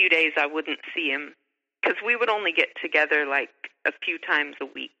for a few days I wouldn't see him, because we would only get together like a few times a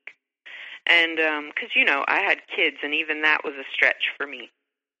week. And because, you know, I had kids, and even that was a stretch for me.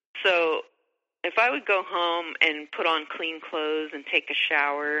 So if I would go home and put on clean clothes and take a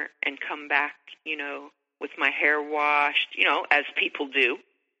shower and come back, you know, with my hair washed, you know, as people do,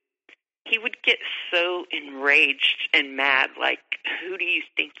 he would get so enraged and mad, like, who do you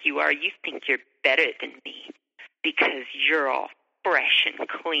think you are? You think you're better than me because you're all fresh and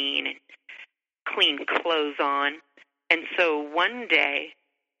clean clothes on. And so one day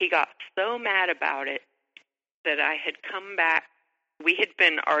he got so mad about it that I had come back. We had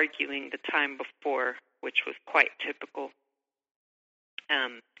been arguing the time before, which was quite typical,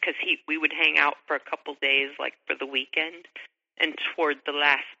 because we would hang out for a couple days, like for the weekend. And toward the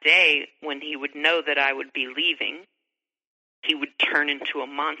last day, when he would know that I would be leaving, he would turn into a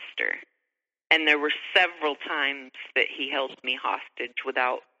monster. And there were several times that he held me hostage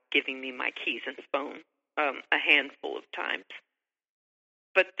without giving me my keys and phone, a handful of times.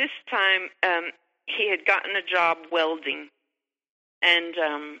 But this time, he had gotten a job welding. And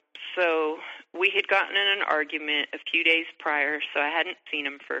so we had gotten in an argument a few days prior, so I hadn't seen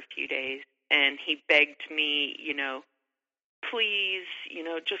him for a few days. And he begged me, you know, please, you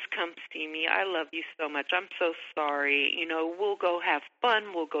know, just come see me. I love you so much. I'm so sorry. You know, we'll go have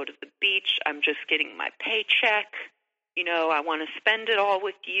fun. We'll go to the beach. I'm just getting my paycheck. You know, I want to spend it all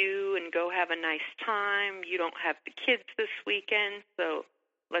with you and go have a nice time. You don't have the kids this weekend, so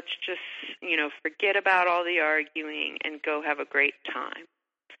let's just, you know, forget about all the arguing and go have a great time.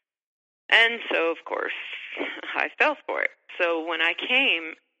 And so, of course, I fell for it. So when I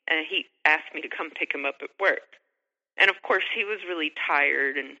came, he asked me to come pick him up at work. And, of course, he was really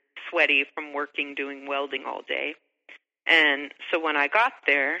tired and sweaty from working doing welding all day. And so when I got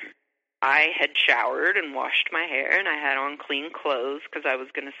there, I had showered and washed my hair, and I had on clean clothes because I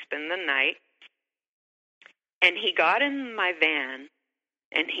was going to spend the night. And he got in my van,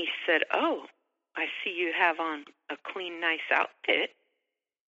 and he said, oh, I see you have on a clean, nice outfit.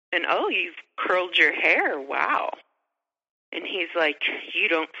 And, oh, you've curled your hair. Wow. And he's like, you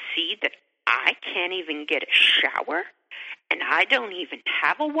don't see that I can't even get a shower, and I don't even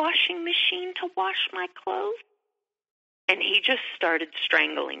have a washing machine to wash my clothes? And he just started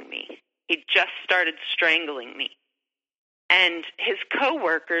strangling me. And his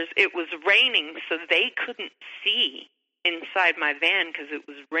coworkers, it was raining, so they couldn't see inside my van because it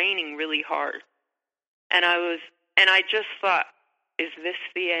was raining really hard. And I just thought, is this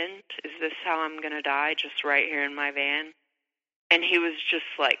the end? Is this how I'm going to die, just right here in my van? And he was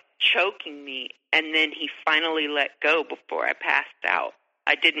just like choking me, and then he finally let go before I passed out.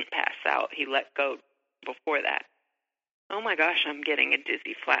 I didn't pass out. He let go before that. Oh my gosh, I'm getting a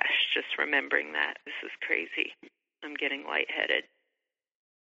dizzy flash just remembering that. This is crazy. I'm getting lightheaded.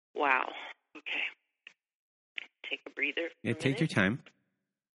 Wow. Okay. Take a breather. Yeah, take your time.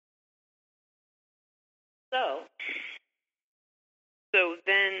 So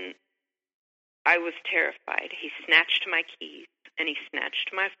then I was terrified. He snatched my keys, and he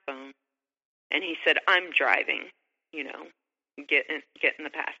snatched my phone, and he said, I'm driving, you know, get in the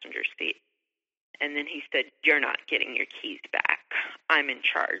passenger seat. And then he said, you're not getting your keys back. I'm in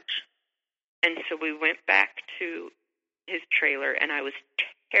charge. And so we went back to his trailer, and I was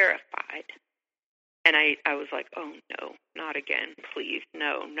terrified. And I was like, oh, no, not again, please,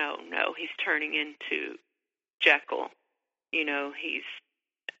 no. He's turning into Jekyll. You know,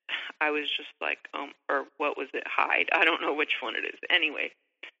 I was just like, or what was it, Hyde? I don't know which one it is. Anyway,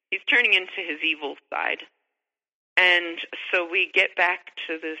 he's turning into his evil side. And so we get back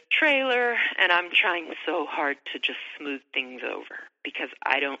to the trailer, and I'm trying so hard to just smooth things over because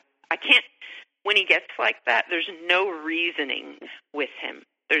I can't, when he gets like that, there's no reasoning with him.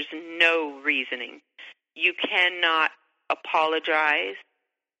 There's reasoning. You cannot apologize.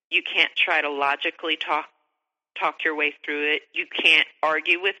 You can't try to logically talk your way through it. You can't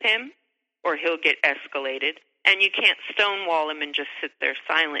argue with him or he'll get escalated. And you can't stonewall him and just sit there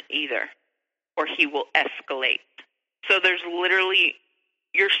silent either, or he will escalate. So there's literally,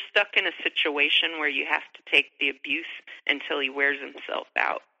 you're stuck in a situation where you have to take the abuse until he wears himself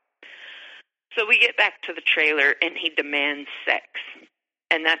out. So we get back to the trailer, and he demands sex.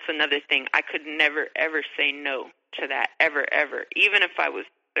 And that's another thing. I could never, ever say no to that, ever, ever. Even if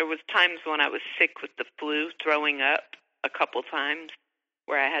there was times when I was sick with the flu, throwing up a couple times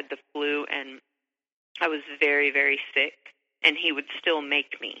where I had the flu, and I was very, very sick, and he would still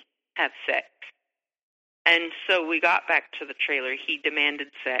make me have sex. And so we got back to the trailer. He demanded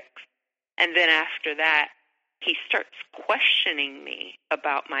sex. And then after that, he starts questioning me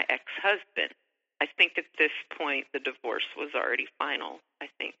about my ex-husband. I think at this point the divorce was already final, I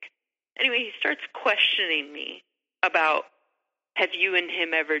think. Anyway, he starts questioning me about, have you and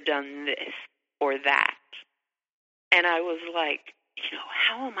him ever done this or that? And I was like,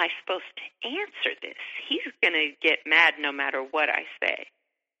 how am I supposed to answer this? He's going to get mad no matter what I say,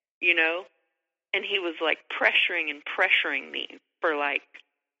 And he was like pressuring me for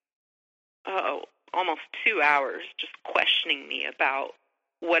almost 2 hours, just questioning me about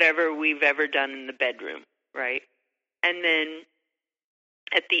whatever we've ever done in the bedroom, right? And then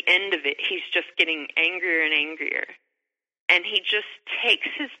at the end of it, he's just getting angrier and angrier. And he just takes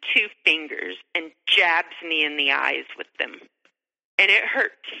his 2 fingers and jabs me in the eyes with them. And it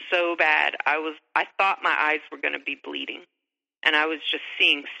hurt so bad. I thought my eyes were going to be bleeding. And I was just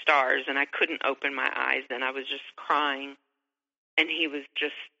seeing stars, and I couldn't open my eyes, and I was just crying. And he was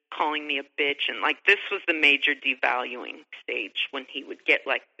just calling me a bitch. And, this was the major devaluing stage when he would get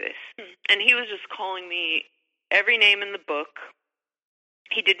like this. And he was just calling me every name in the book.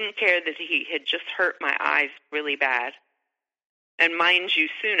 He didn't care that he had just hurt my eyes really bad. And mind you,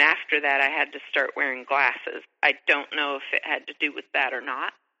 soon after that, I had to start wearing glasses. I don't know if it had to do with that or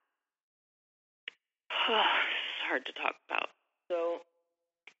not. It's hard to talk about.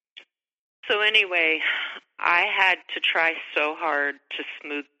 So anyway, I had to try so hard to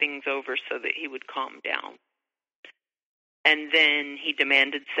smooth things over so that he would calm down. And then he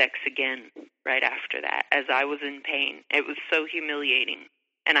demanded sex again right after that, as I was in pain. It was so humiliating.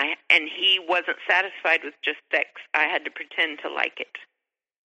 And he wasn't satisfied with just sex. I had to pretend to like it,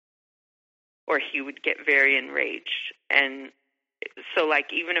 or he would get very enraged. And so,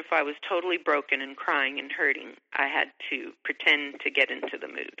 even if I was totally broken and crying and hurting, I had to pretend to get into the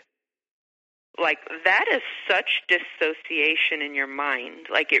mood. That is such dissociation in your mind.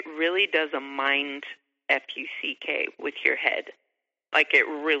 It really does a mind F-U-C-K with your head. It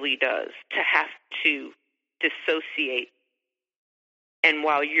really does, to have to dissociate. And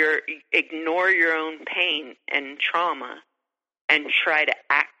while ignore your own pain and trauma and try to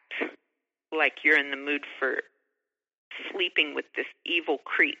act like you're in the mood for sleeping with this evil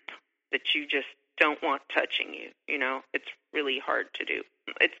creep that you just don't want touching you, it's really hard to do.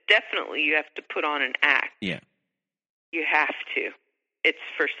 It's definitely, you have to put on an act. Yeah. You have to. It's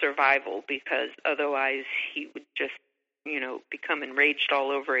for survival, because otherwise he would just, become enraged all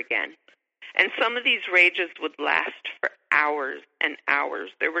over again. And some of these rages would last for hours and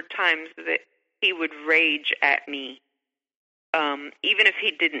hours. There were times that he would rage at me. Even if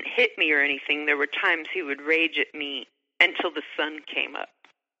he didn't hit me or anything, there were times he would rage at me until the sun came up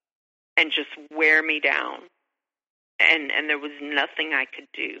and just wear me down. And there was nothing I could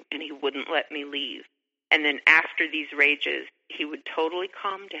do, and he wouldn't let me leave. And then after these rages, he would totally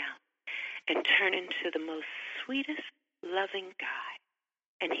calm down and turn into the most sweetest, loving guy.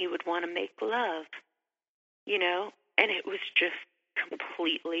 And he would want to make love, and it was just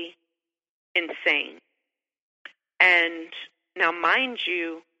completely insane. And now, mind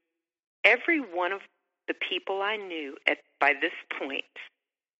you, every one of the people I knew by this point,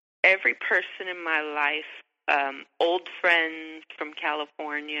 every person in my life, old friends from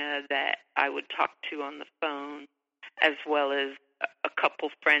California that I would talk to on the phone, as well as a couple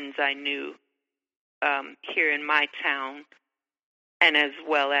friends I knew here in my town, and as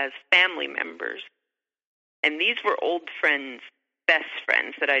well as family members. And these were old friends, best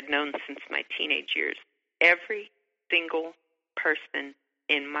friends that I'd known since my teenage years. Every single person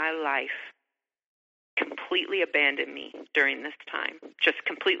in my life completely abandoned me during this time, just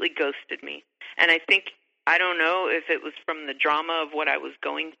completely ghosted me. And I don't know if it was from the drama of what I was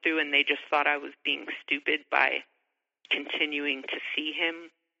going through, and they just thought I was being stupid by continuing to see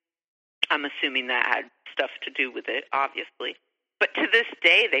him. I'm assuming that had stuff to do with it, obviously. But to this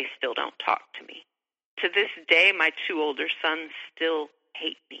day, they still don't talk to me. To this day, my 2 older sons still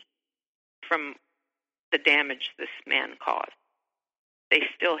hate me from the damage this man caused. They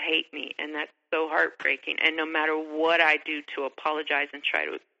still hate me, and that's so heartbreaking. And no matter what I do to apologize and try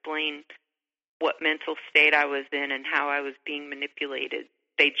to explain what mental state I was in and how I was being manipulated,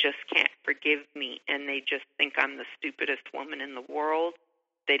 they just can't forgive me, and they just think I'm the stupidest woman in the world.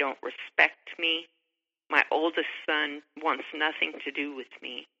 They don't respect me. My oldest son wants nothing to do with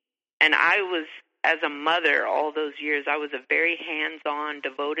me. And I was, as a mother all those years, I was a very hands-on,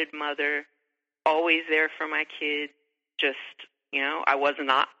 devoted mother, always there for my kids. Just,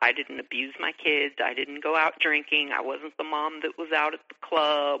 I didn't abuse my kids. I didn't go out drinking. I wasn't the mom that was out at the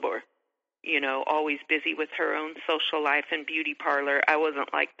club or, always busy with her own social life and beauty parlor. I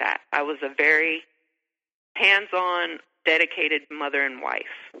wasn't like that. I was a very hands-on, dedicated mother and wife.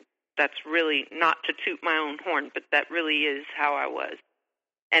 That's really, not to toot my own horn, but that really is how I was.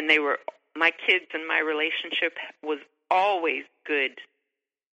 And my kids and my relationship was always good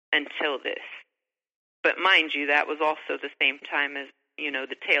until this. But mind you, that was also the same time as,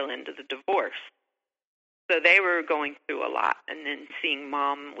 the tail end of the divorce. So they were going through a lot, and then seeing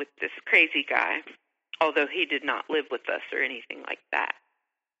Mom with this crazy guy, although he did not live with us or anything like that.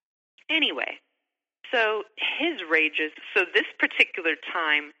 Anyway, so his rages, so this particular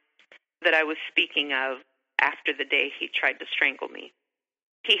time that I was speaking of after the day he tried to strangle me,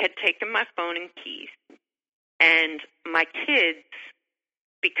 he had taken my phone and keys, and my kids,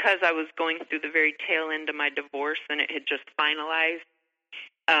 because I was going through the very tail end of my divorce and it had just finalized,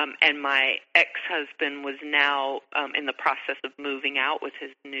 and my ex-husband was now in the process of moving out with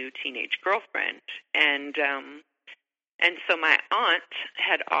his new teenage girlfriend. And so my aunt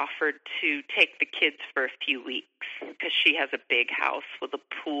had offered to take the kids for a few weeks because she has a big house with a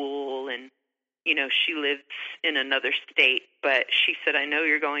pool and, she lives in another state. But she said, I know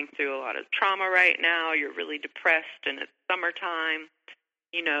you're going through a lot of trauma right now. You're really depressed and it's summertime,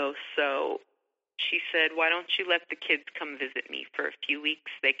 so she said, why don't you let the kids come visit me for a few weeks?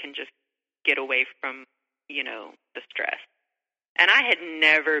 They can just get away from, the stress. And I had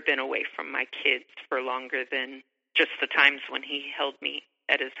never been away from my kids for longer than just the times when he held me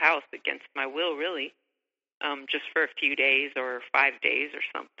at his house against my will, really, just for a few days or 5 days or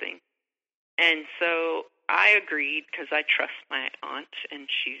something. And so I agreed because I trust my aunt, and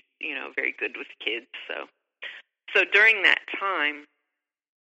she's, very good with kids. So during that time,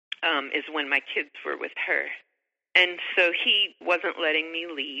 is when my kids were with her. And so he wasn't letting me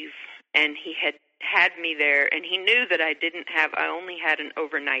leave, and he had me there, and he knew that I only had an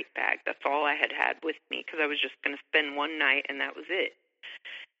overnight bag. That's all I had with me because I was just going to spend one night, and that was it.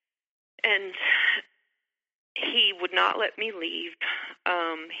 And he would not let me leave.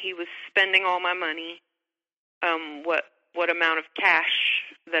 He was spending all my money, what amount of cash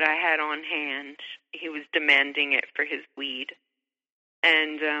that I had on hand. He was demanding it for his weed.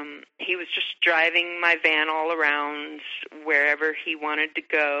 And he was just driving my van all around wherever he wanted to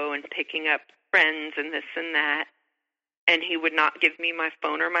go and picking up friends and this and that. And he would not give me my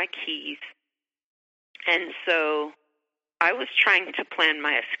phone or my keys. And so I was trying to plan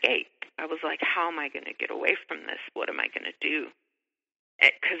my escape. I was like, how am I going to get away from this? What am I going to do?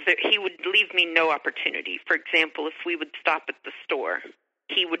 Because he would leave me no opportunity. For example, if we would stop at the store,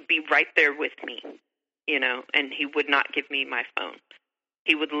 he would be right there with me, and he would not give me my phone.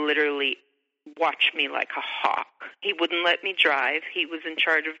 He would literally watch me like a hawk. He wouldn't let me drive. He was in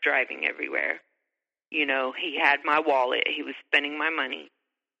charge of driving everywhere. He had my wallet. He was spending my money.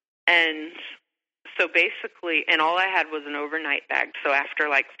 And so basically, and all I had was an overnight bag. So after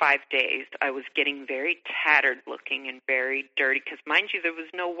like 5 days, I was getting very tattered looking and very dirty because, mind you, there was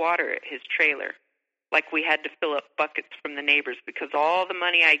no water at his trailer. Like we had to fill up buckets from the neighbors because all the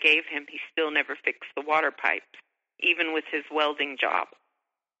money I gave him, he still never fixed the water pipes, even with his welding job.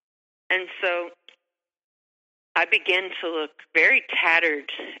 And so I began to look very tattered,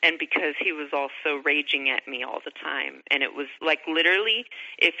 and because he was also raging at me all the time. And it was like literally,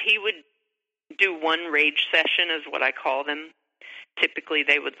 if he would do one rage session, is what I call them, typically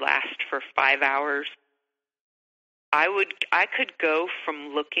they would last for 5 hours. I could go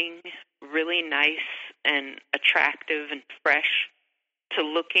from looking really nice and attractive and fresh to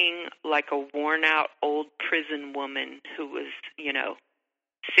looking like a worn-out old prison woman who was,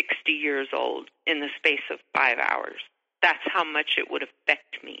 60 years old in the space of 5 hours. That's how much it would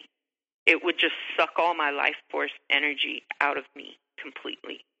affect me. It would just suck all my life force energy out of me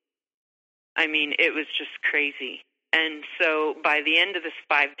completely. I mean, it was just crazy. And so by the end of this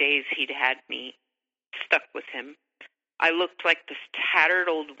 5 days, he'd had me stuck with him. I looked like this tattered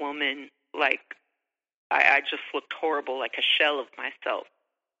old woman, like I just looked horrible, like a shell of myself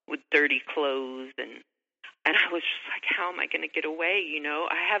with dirty clothes, and And I was just like, how am I going to get away?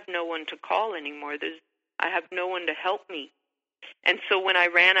 I have no one to call anymore. I have no one to help me. And so when I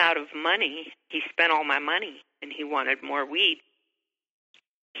ran out of money, he spent all my money and he wanted more weed.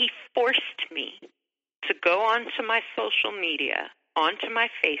 He forced me to go onto my social media, onto my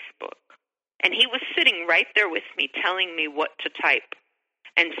Facebook, and he was sitting right there with me telling me what to type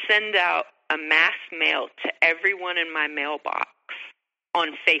and send out a mass mail to everyone in my mailbox on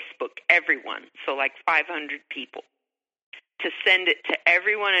Facebook, everyone, so like 500 people, to send it to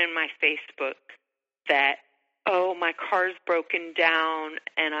everyone in my Facebook that, oh, my car's broken down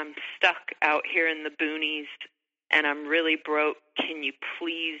and I'm stuck out here in the boonies and I'm really broke. Can you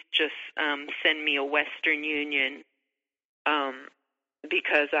please just send me a Western Union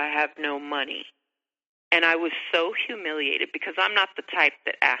because I have no money? And I was so humiliated because I'm not the type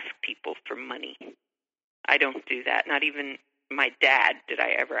that asks people for money. I don't do that. Not even my dad did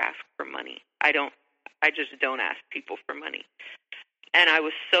I ever ask for money. I just don't ask people for money. And I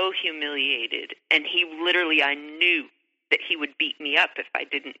was so humiliated. And he literally, I knew that he would beat me up if I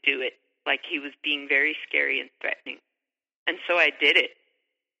didn't do it. Like he was being very scary and threatening. And so I did it.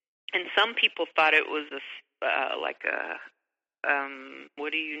 And some people thought it was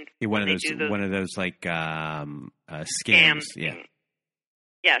what do you? One of those like scams. Yeah.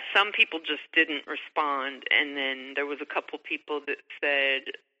 Yeah. Some people just didn't respond, and then there was a couple people that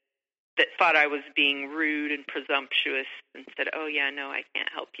thought I was being rude and presumptuous, and said, "Oh yeah, no, I can't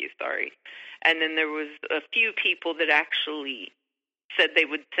help you. Sorry." And then there was a few people that actually said they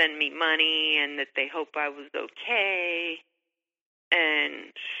would send me money and that they hope I was okay,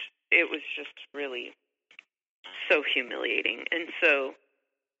 and it was just really so humiliating. And so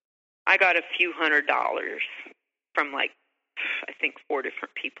I got a few $100s from I think 4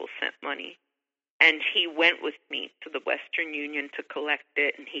 different people sent money. And he went with me to the Western Union to collect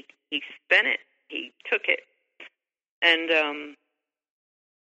it, and he spent it. He took it. And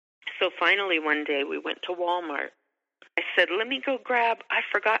so finally one day we went to Walmart. I said, let me go I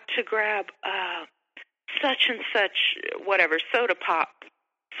forgot to grab such and such, whatever, soda pop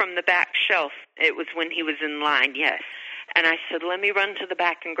from the back shelf. It was when he was in line, yes. And I said, let me run to the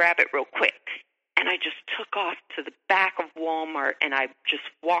back and grab it real quick. And I just took off to the back of Walmart, and I just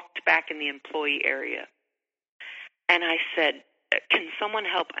walked back in the employee area. And I said, can someone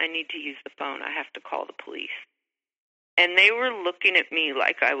help? I need to use the phone. I have to call the police. And they were looking at me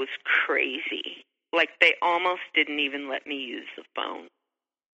like I was crazy. Like they almost didn't even let me use the phone.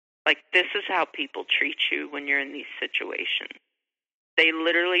 Like this is how people treat you when you're in these situations. They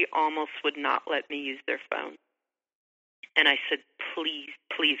literally almost would not let me use their phone. And I said, please,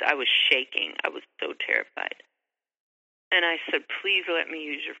 please. I was shaking. I was so terrified. And I said, please let me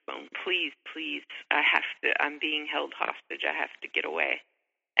use your phone. Please, please. I'm being held hostage. I have to get away.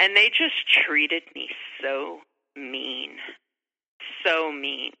 And they just treated me so mean. So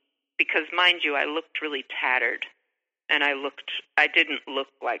mean. Because, mind you, I looked really tattered. And I didn't look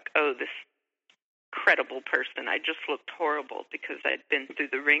like, oh, this credible person. I just looked horrible because I'd been through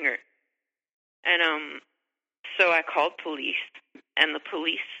the ringer. And so I called police, and the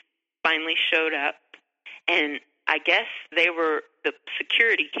police finally showed up, and I guess the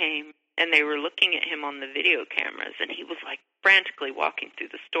security came, and they were looking at him on the video cameras, and he was like frantically walking through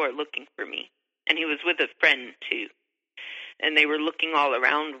the store looking for me, and he was with a friend too. And they were looking all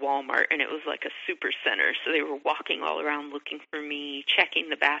around Walmart, and it was like a super center. So they were walking all around looking for me, checking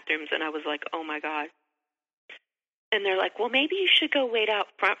the bathrooms, and I was like, oh, my God. And they're like, well, maybe you should go wait out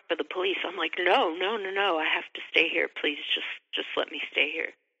front for the police. I'm like, no. I have to stay here. Please, just let me stay here.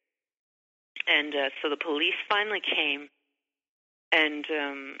 And so the police finally came, and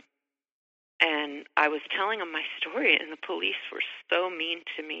I was telling them my story, and the police were so mean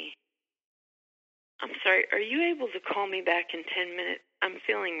to me. I'm sorry, are you able to call me back in 10 minutes? I'm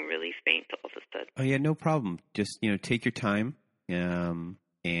feeling really faint all of a sudden. Oh, yeah, no problem. Just, take your time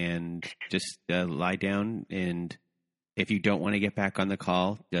and just lie down. And if you don't want to get back on the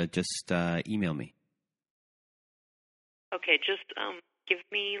call, just email me. Okay, just give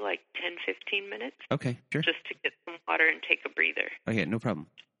me like 10, 15 minutes. Okay, sure. Just to get some water and take a breather. Okay, no problem.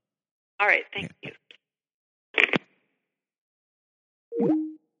 All right, thank you.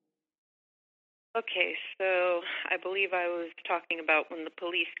 Okay, so I believe I was talking about when the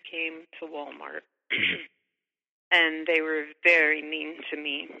police came to Walmart, and they were very mean to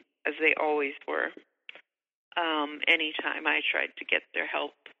me, as they always were. Anytime I tried to get their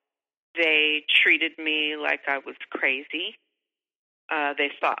help, they treated me like I was crazy.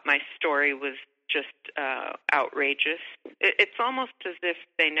 They thought my story was just outrageous. It's almost as if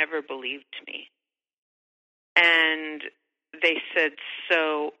they never believed me. And they said,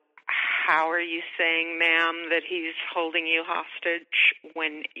 so how are you saying, ma'am, that he's holding you hostage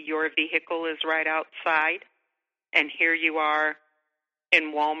when your vehicle is right outside and here you are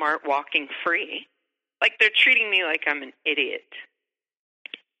in Walmart walking free? Like, they're treating me like I'm an idiot.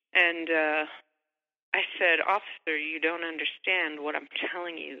 And I said, officer, you don't understand what I'm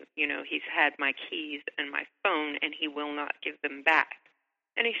telling you. You know, he's had my keys and my phone, and he will not give them back.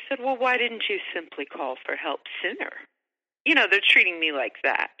 And he said, well, why didn't you simply call for help sooner? You know, they're treating me like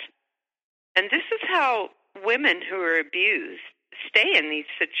that. And this is how women who are abused stay in these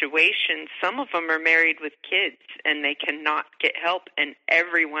situations. Some of them are married with kids, and they cannot get help, and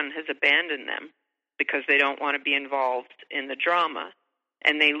everyone has abandoned them because they don't want to be involved in the drama.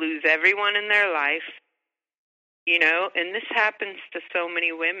 And they lose everyone in their life, you know, and this happens to so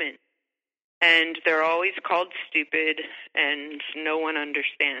many women. And they're always called stupid, and no one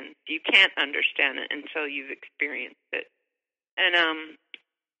understands. You can't understand it until you've experienced it. And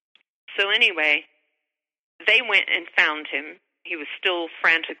so anyway, they went and found him. He was still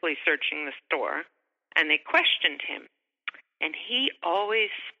frantically searching the store, and they questioned him. And he always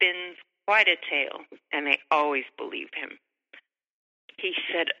spins quite a tale, and they always believe him. He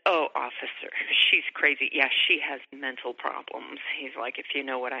said, oh, officer, she's crazy. Yeah, she has mental problems. He's like, if you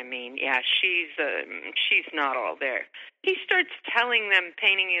know what I mean. Yeah, she's not all there. He starts telling them,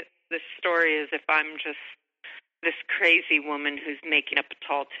 painting the story as if I'm just this crazy woman who's making up a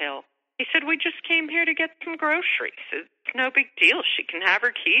tall tale. He said, we just came here to get some groceries. It's no big deal. She can have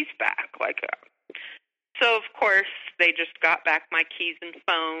her keys back. So, of course, they just got back my keys and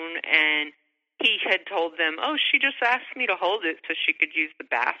phone, and he had told them, oh, she just asked me to hold it so she could use the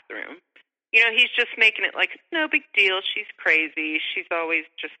bathroom. You know, he's just making it like, no big deal. She's crazy. She's always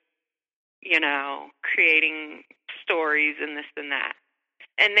just, you know, creating stories and this and that.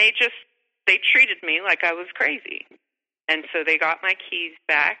 And they treated me like I was crazy. And so they got my keys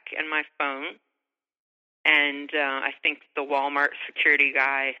back and my phone. And I think the Walmart security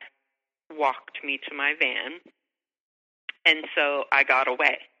guy walked me to my van. And so I got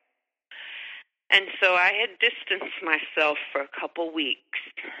away. And so I had distanced myself for a couple weeks,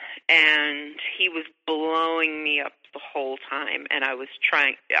 and he was blowing me up the whole time, and I would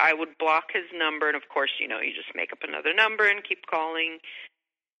block his number, and of course, you know, you just make up another number and keep calling.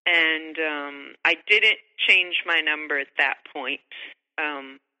 And I didn't change my number at that point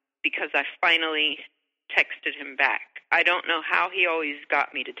because I finally texted him back. I don't know how he always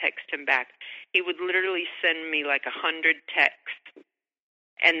got me to text him back. He would literally send me like 100 texts,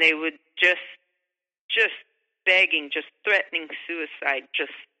 and they would just begging, just threatening suicide,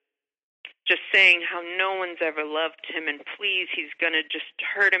 just saying how no one's ever loved him, and please, he's going to just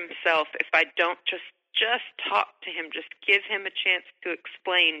hurt himself if I don't just talk to him, just give him a chance to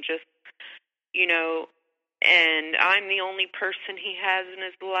explain, just, you know, and I'm the only person he has in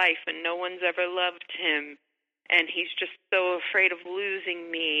his life, and no one's ever loved him, and he's just so afraid of losing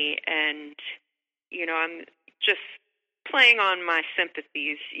me, and, you know, I'm just playing on my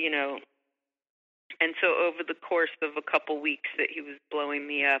sympathies, you know. And so over the course of a couple weeks that he was blowing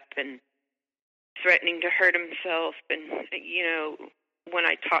me up and threatening to hurt himself, and, you know, when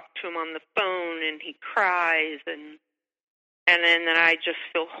I talk to him on the phone and he cries, and then I just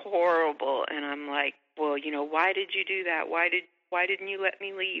feel horrible, and I'm like, well, you know, why did you do that? Why didn't you let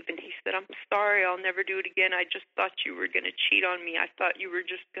me leave? And he said, I'm sorry, I'll never do it again. I just thought you were going to cheat on me. I thought you were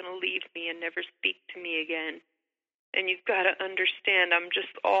just going to leave me and never speak to me again. And you've got to understand, I'm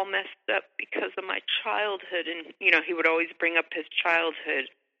just all messed up because of my childhood. And, you know, he would always bring up his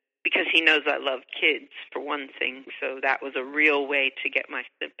childhood because he knows I love kids, for one thing. So that was a real way to get my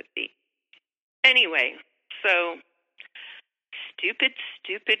sympathy. Anyway, so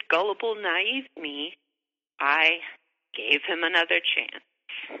stupid, gullible, naive me, I gave him another chance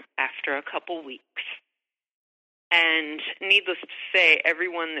after a couple weeks. And needless to say,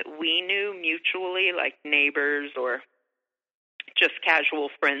 everyone that we knew mutually, like neighbors or just casual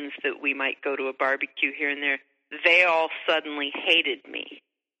friends that we might go to a barbecue here and there, they all suddenly hated me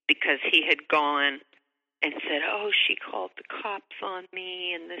because he had gone and said, oh, she called the cops on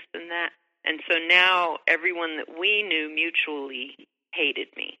me and this and that. And so now everyone that we knew mutually hated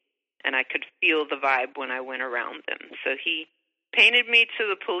me, and I could feel the vibe when I went around them. So he painted me to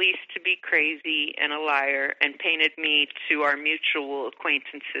the police to be crazy and a liar, and painted me to our mutual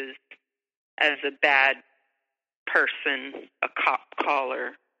acquaintances as a bad person, a cop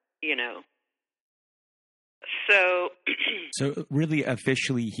caller, you know. So really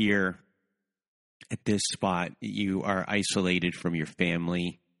officially here at this spot, you are isolated from your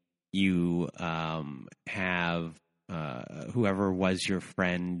family. You have whoever was your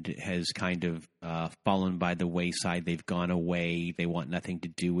friend has kind of fallen by the wayside. They've gone away. They want nothing to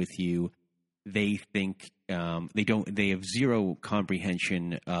do with you. They think they have zero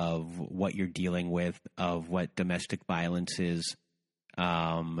comprehension of what you're dealing with, of what domestic violence is,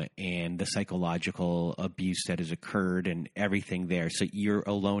 and the psychological abuse that has occurred and everything there. So you're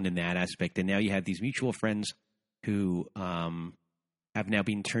alone in that aspect. And now you have these mutual friends who have now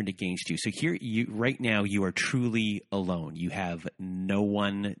been turned against you. So here, right now, you are truly alone. You have no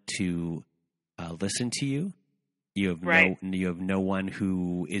one to listen to you. You have no one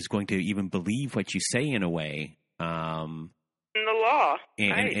who is going to even believe what you say in a way. In the law,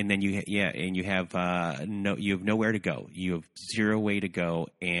 and then you have nowhere to go. You have zero way to go,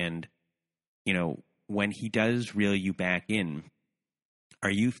 and when he does reel you back in, are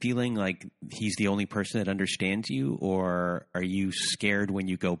you feeling like he's the only person that understands you, or are you scared when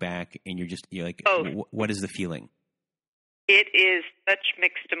you go back and you're like, what is the feeling? It is such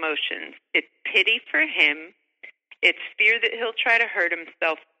mixed emotions. It's pity for him. It's fear that he'll try to hurt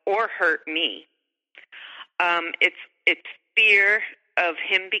himself or hurt me. It's fear of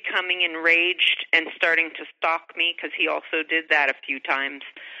him becoming enraged and starting to stalk me, because he also did that a few times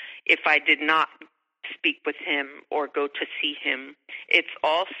if I did not speak with him or go to see him. It's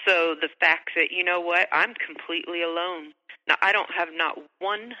also the fact that, you know what, I'm completely alone. Now, I don't have not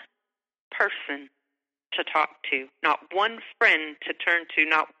one person to talk to, not one friend to turn to,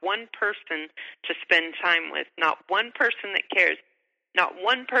 not one person to spend time with, not one person that cares, not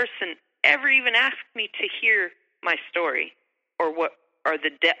one person ever even asked me to hear my story or what are the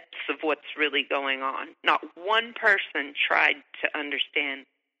depths of what's really going on. Not one person tried to understand.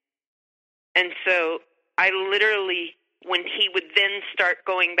 And so I literally, when he would then start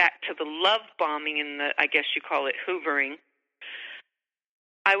going back to the love bombing and the, I guess you call it hoovering,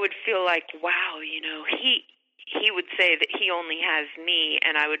 I would feel like, wow, he would say that he only has me,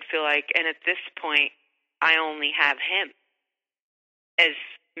 and I would feel like, and at this point, I only have him. As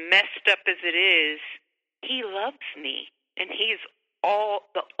messed up as it is, he loves me, and he's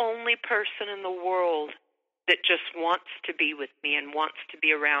the only person in the world that just wants to be with me and wants to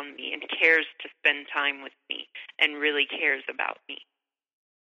be around me and cares to spend time with me and really cares about me.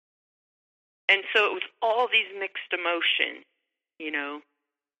 And so it was all these mixed emotions,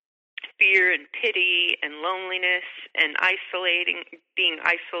 fear and pity and loneliness and being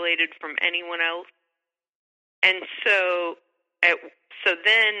isolated from anyone else. And so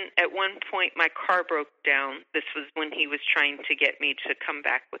then at one point my car broke down. This was when he was trying to get me to come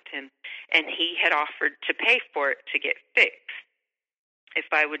back with him, and he had offered to pay for it to get fixed if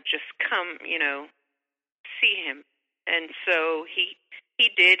I would just come, see him. And so he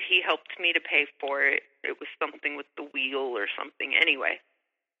did. He helped me to pay for it. It was something with the wheel or something. Anyway,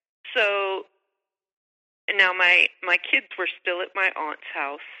 so now my kids were still at my aunt's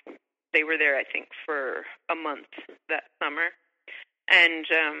house. They were there, I think, for a month that summer. And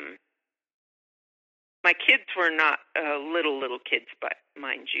my kids were not little kids, but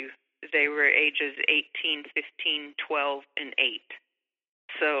mind you, they were ages 18, 15, 12, and 8.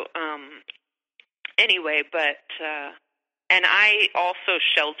 So anyway, and I also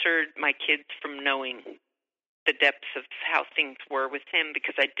sheltered my kids from knowing the depths of how things were with him,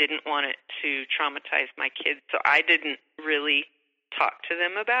 because I didn't want it to traumatize my kids. So I didn't really talk to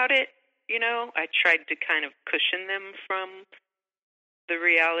them about it. I tried to kind of cushion them from the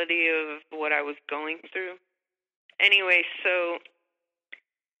reality of what I was going through. Anyway, so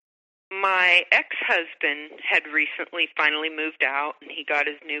my ex-husband had recently finally moved out, and he got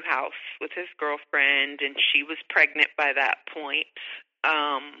his new house with his girlfriend, and she was pregnant by that point.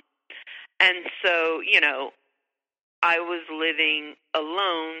 And so, I was living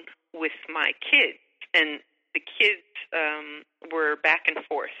alone with my kids, and the kids were back and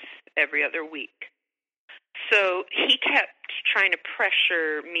forth every other week. So he kept trying to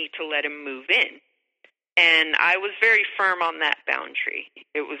pressure me to let him move in. And I was very firm on that boundary.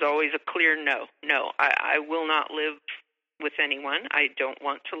 It was always a clear no. No, I will not live with anyone. I don't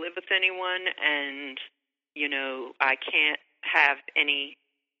want to live with anyone. And, I can't have any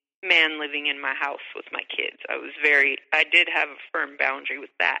man living in my house with my kids. I did have a firm boundary with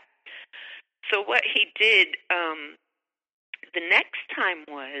that. So what he did the next time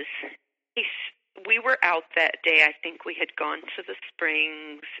was, we were out that day. I think we had gone to the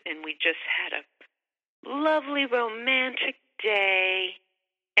Springs, and we just had a lovely romantic day,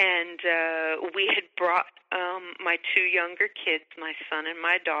 and we had brought my two younger kids, my son and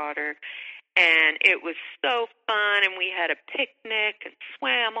my daughter, and it was so fun, and we had a picnic and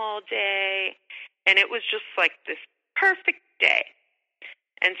swam all day, and it was just like this perfect day.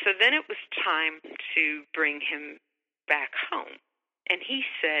 And so then it was time to bring him back home. And he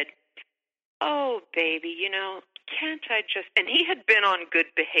said, "Oh, baby, can't I just..." And he had been on good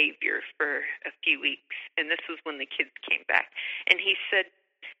behavior for a few weeks, and this was when the kids came back. And he said,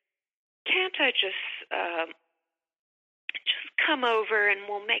 "Can't I just come over and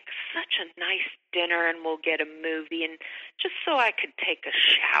we'll make such a nice dinner and we'll get a movie, and just so I could take a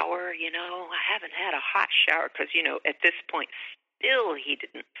shower, I haven't had a hot shower," because, at this point, still he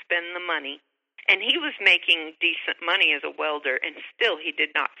didn't spend the money. And he was making decent money as a welder, and still he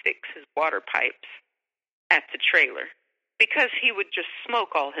did not fix his water pipes at the trailer because he would just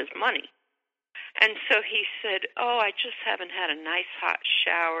smoke all his money. And so he said, "Oh, I just haven't had a nice hot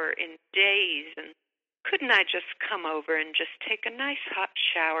shower in days, and couldn't I just come over and just take a nice hot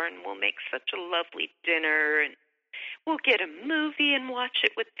shower, and we'll make such a lovely dinner, and we'll get a movie and watch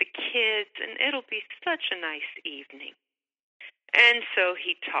it with the kids, and it'll be such a nice evening." And so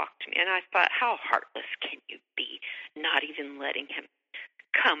he talked to me, and I thought, how heartless can you be, not even letting him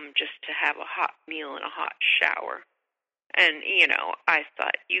come just to have a hot meal and a hot shower? And, I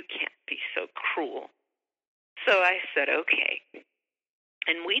thought, you can't be so cruel. So I said, okay.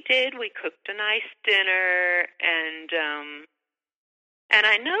 And we did. We cooked a nice dinner, and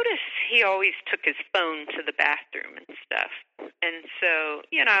I noticed he always took his phone to the bathroom and stuff. And so,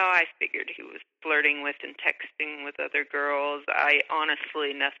 I figured he was flirting with and texting with other girls.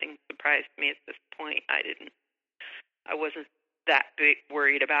 Honestly, nothing surprised me at this point. I wasn't that big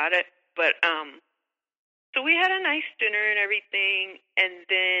worried about it. But, so we had a nice dinner and everything, and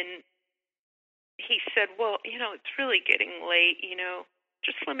then he said, "Well, it's really getting late,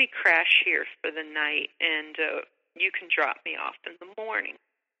 just let me crash here for the night, and you can drop me off in the morning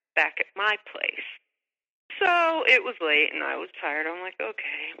back at my place." So it was late, and I was tired. I'm like,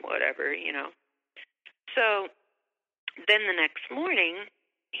 okay, whatever, So then the next morning,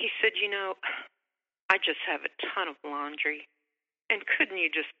 he said, "I just have a ton of laundry, and couldn't you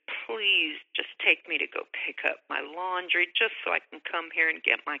just please just take me to go pick up my laundry just so I can come here and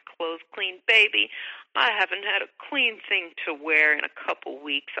get my clothes clean? Baby, I haven't had a clean thing to wear in a couple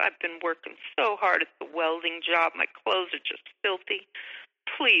weeks. I've been working so hard at the welding job. My clothes are just filthy.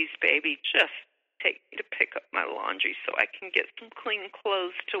 Please, baby, just take me to pick up my laundry so I can get some clean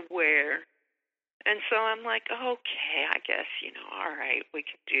clothes to wear." And so I'm like, okay, I guess, all right, we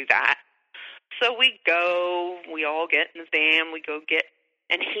can do that. So we all get in the van, we go get,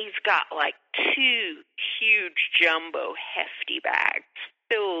 and he's got like 2 huge jumbo hefty bags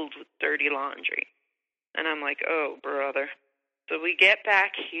filled with dirty laundry. And I'm like, oh, brother. So we get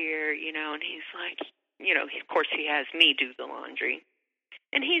back here, and he's like, of course he has me do the laundry.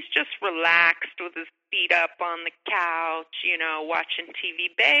 And he's just relaxed with his feet up on the couch, watching TV.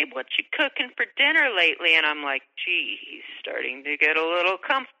 "Babe, what you cooking for dinner lately?" And I'm like, gee, he's starting to get a little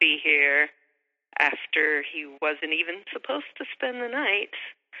comfy here after he wasn't even supposed to spend the night.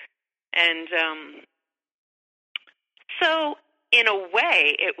 And so in a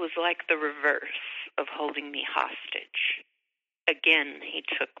way, it was like the reverse of holding me hostage. Again, he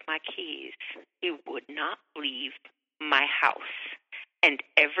took my keys. He would not leave my house. And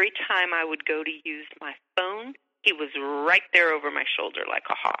every time I would go to use my phone, he was right there over my shoulder like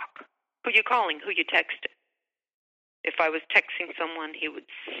a hawk. "Who you calling? Who you texting?" If I was texting someone, he would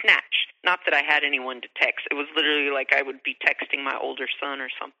snatch. Not that I had anyone to text. It was literally like I would be texting my older son or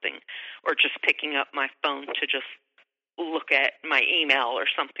something, or just picking up my phone to just look at my email or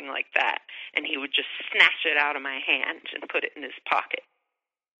something like that. And he would just snatch it out of my hand and put it in his pocket,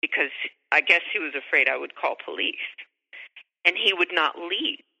 because I guess he was afraid I would call police. And he would not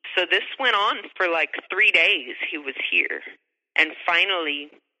leave. So this went on for like 3 days. He was here. And finally,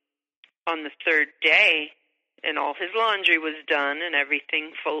 on the 3rd day, and all his laundry was done and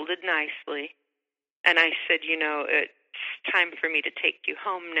everything folded nicely. And I said, it's time for me to take you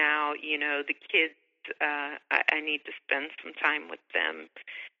home now. The kids, I need to spend some time with them.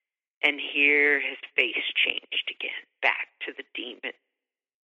 And here his face changed again, back to the demon.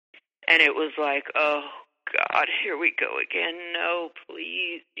 And it was like, oh, God, here we go again. No,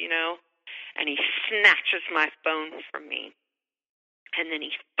 please, And he snatches my phone from me. And then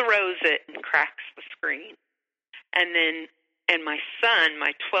he throws it and cracks the screen. And my son,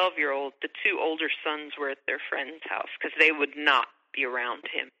 my 12-year-old, the 2 older sons were at their friend's house because they would not be around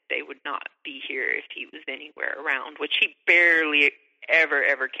him. They would not be here if he was anywhere around, which he barely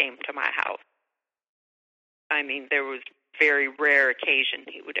ever came to my house. I mean, there was very rare occasion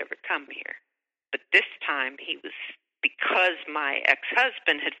he would ever come here. But this time because my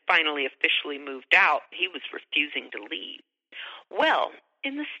ex-husband had finally officially moved out, he was refusing to leave. Well,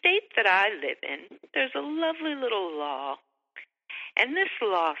 in the state that I live in, there's a lovely little law. And this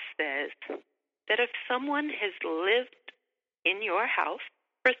law says that if someone has lived in your house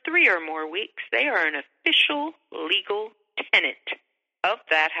for 3 or more weeks, they are an official legal tenant of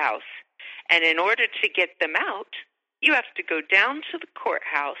that house. And in order to get them out, you have to go down to the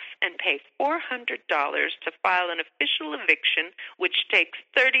courthouse and pay $400 to file an official eviction, which takes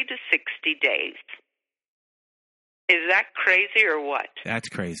 30 to 60 days. Is that crazy or what? That's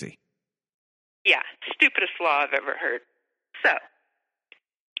crazy. Yeah, stupidest law I've ever heard. So,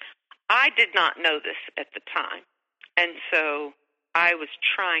 I did not know this at the time. And so I was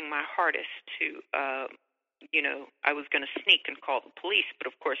trying my hardest to, I was going to sneak and call the police, but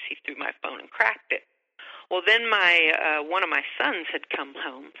of course he threw my phone and cracked it. Well, then one of my sons had come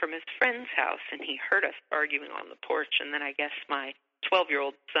home from his friend's house, and he heard us arguing on the porch, and then I guess my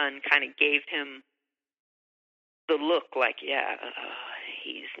 12-year-old son kind of gave him the look like,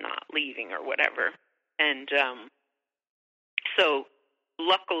 he's not leaving or whatever. And so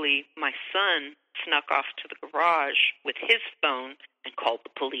luckily my son snuck off to the garage with his phone and called the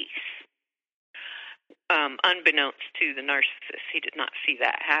police. Unbeknownst to the narcissist, he did not see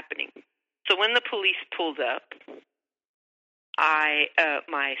that happening. So when the police pulled up,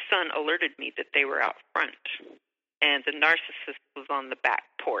 my son alerted me that they were out front, and the narcissist was on the back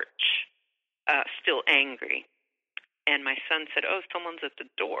porch, still angry. And my son said, "Oh, someone's at the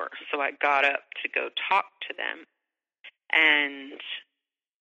door." So I got up to go talk to them, and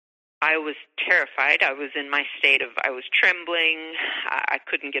I was terrified. I was in my state of, I was trembling. I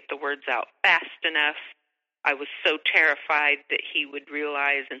couldn't get the words out fast enough. I was so terrified that he would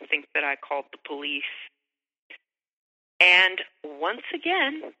realize and think that I called the police. And once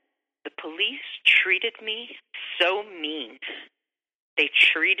again, the police treated me so mean. They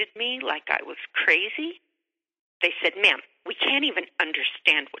treated me like I was crazy. They said, "Ma'am, we can't even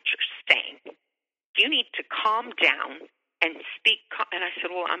understand what you're saying. You need to calm down and speak." And I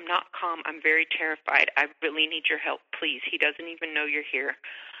said, "Well, I'm not calm. I'm very terrified. I really need your help, please. He doesn't even know you're here.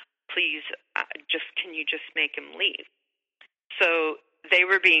 Please, can you just make him leave?" So they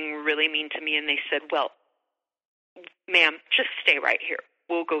were being really mean to me, and they said, "Well, ma'am, just stay right here.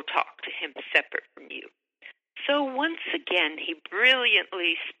 We'll go talk to him separate from you." So once again, he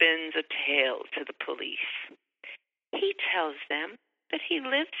brilliantly spins a tale to the police. He tells them that he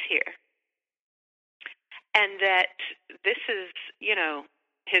lives here and that this is,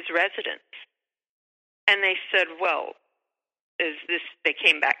 his residence. And they said, "Well, is this?" They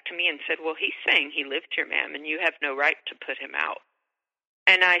came back to me and said, "Well, he's saying he lived here, ma'am, and you have no right to put him out."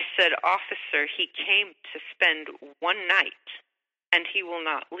 And I said, "Officer, he came to spend one night, and he will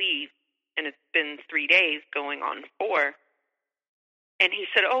not leave, and it's been 3 days going on 4. And he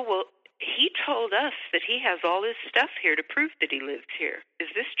said, "Oh, well, he told us that he has all his stuff here to prove that he lives here. Is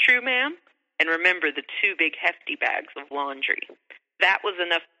this true, ma'am?" And remember the 2 big hefty bags of laundry. That was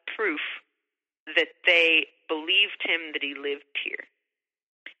enough proof that they believed him that he lived here.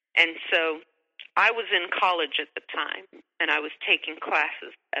 And so I was in college at the time, and I was taking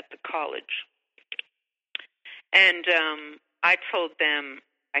classes at the college. And I told them,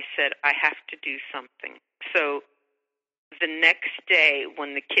 I said, I have to do something. So the next day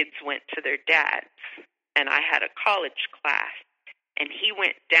when the kids went to their dad's, and I had a college class, and he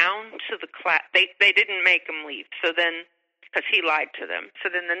went down to the class, they didn't make him leave, so then, because he lied to them. So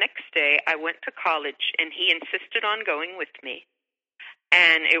then the next day I went to college, and he insisted on going with me.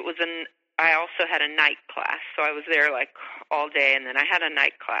 And I also had a night class, so I was there like all day, and then I had a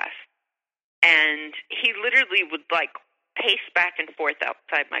night class. And he literally would pace back and forth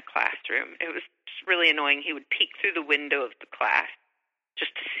outside my classroom. It was just really annoying. He would peek through the window of the class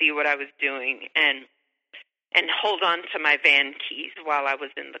just to see what I was doing and hold on to my van keys while I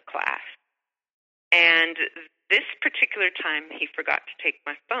was in the class. And this particular time, he forgot to take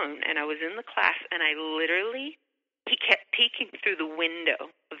my phone, and I was in the class, and he kept peeking through the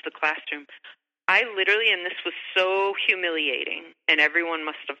window of the classroom. And this was so humiliating, and everyone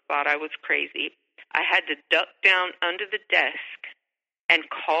must have thought I was crazy. I had to duck down under the desk and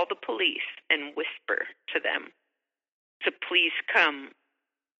call the police and whisper to them to please come.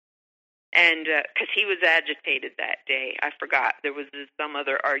 And because he was agitated that day, I forgot. There was some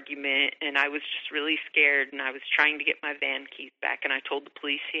other argument, and I was just really scared, and I was trying to get my van keys back. And I told the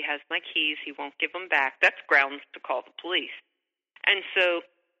police, he has my keys, he won't give them back. That's grounds to call the police. And so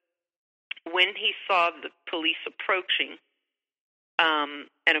when he saw the police approaching,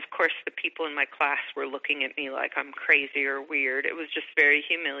 and of course the people in my class were looking at me like I'm crazy or weird. It was just very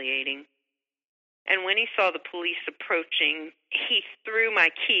humiliating. And when he saw the police approaching, he threw my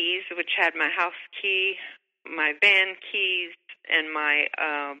keys, which had my house key, my van keys, and my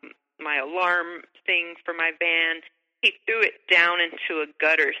alarm thing for my van. He threw it down into a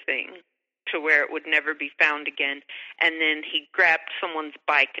gutter thing to where it would never be found again. And then he grabbed someone's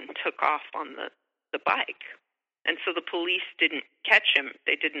bike and took off on the bike. And so the police didn't catch him.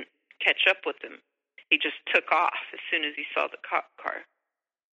 They didn't catch up with him. He just took off as soon as he saw the cop car.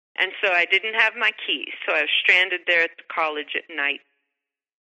 And so I didn't have my keys, so I was stranded there at the college at night.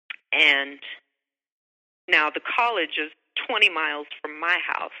 And now the college is 20 miles from my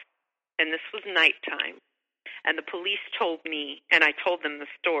house, and this was nighttime. And the police told me, and I told them the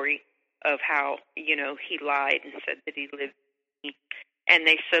story of how, he lied and said that he lived with me. And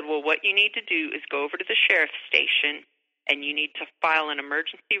they said, well, what you need to do is go over to the sheriff's station, and you need to file an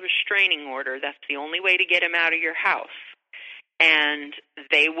emergency restraining order. That's the only way to get him out of your house. And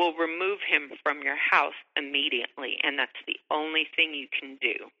they will remove him from your house immediately, and that's the only thing you can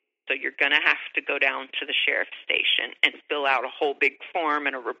do. So you're going to have to go down to the sheriff's station and fill out a whole big form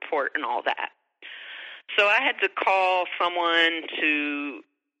and a report and all that. So I had to call someone to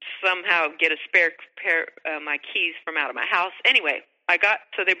somehow get a spare pair of my keys from out of my house. Anyway,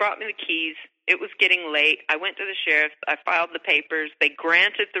 so they brought me the keys. It was getting late. I went to the sheriff's. I filed the papers. They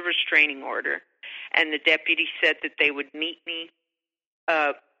granted the restraining order, and the deputy said that they would meet me.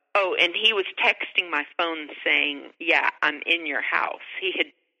 And he was texting my phone saying, yeah, I'm in your house. He had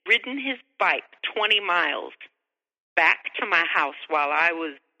ridden his bike 20 miles back to my house while I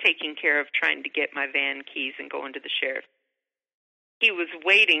was taking care of trying to get my van keys and going to the sheriff. He was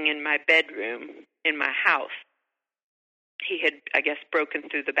waiting in my bedroom in my house. He had, I guess, broken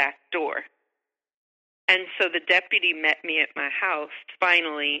through the back door. And so the deputy met me at my house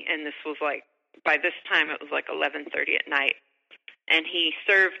finally, and this was by this time it was 11:30 at night. And he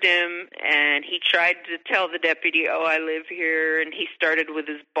served him, and he tried to tell the deputy, oh, I live here, and he started with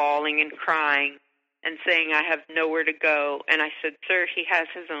his bawling and crying and saying, I have nowhere to go. And I said, sir, he has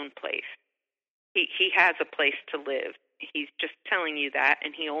his own place. He has a place to live. He's just telling you that,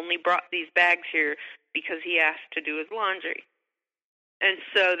 and he only brought these bags here because he asked to do his laundry. And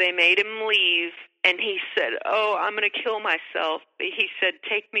so they made him leave, and he said, oh, I'm going to kill myself. He said,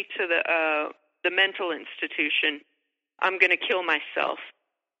 take me to the mental institution. I'm going to kill myself.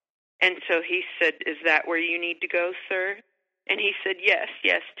 And so he said, is that where you need to go, sir? And he said, yes,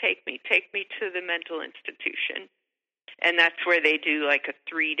 take me to the mental institution. And that's where they do a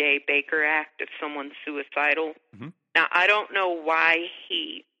 3-day Baker Act if someone's suicidal. Mm-hmm. Now, I don't know why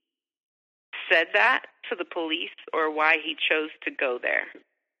he said that to the police or why he chose to go there.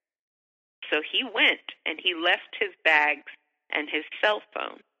 So he went, and he left his bags and his cell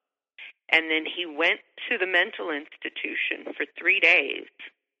phone. And then he went to the mental institution for 3 days.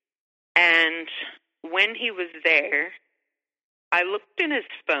 And when he was there, I looked in his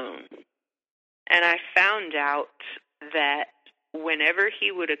phone, and I found out that whenever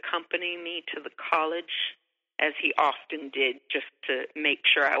he would accompany me to the college, as he often did just to make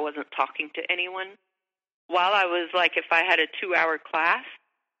sure I wasn't talking to anyone, while I was if I had a 2-hour class,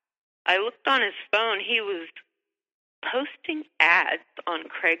 I looked on his phone. He was posting ads on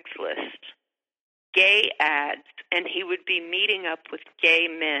Craigslist, gay ads, and he would be meeting up with gay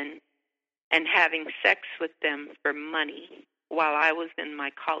men and having sex with them for money while I was in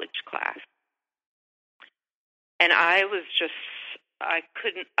my college class. And I was just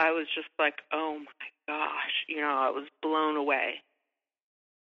oh my gosh, I was blown away.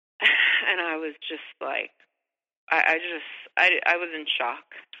 And I was just I was in shock.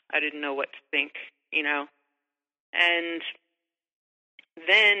 I didn't know what to think, And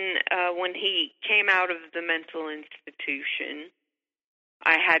then when he came out of the mental institution,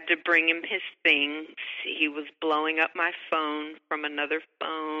 I had to bring him his things. He was blowing up my phone from another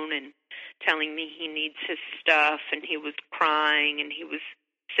phone and telling me he needs his stuff, and he was crying, and he was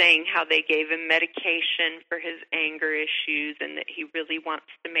saying how they gave him medication for his anger issues and that he really wants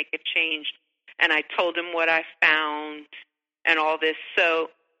to make a change. And I told him what I found and all this. So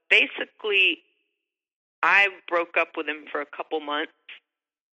basically, I broke up with him for a couple months,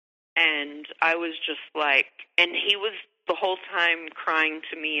 and I was just and he was the whole time crying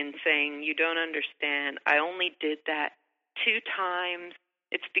to me and saying, you don't understand. I only did that 2 times.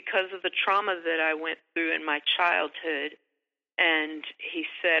 It's because of the trauma that I went through in my childhood. And he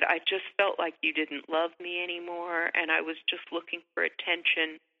said, I just felt like you didn't love me anymore, and I was just looking for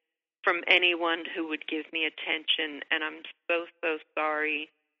attention from anyone who would give me attention, and I'm so, so sorry.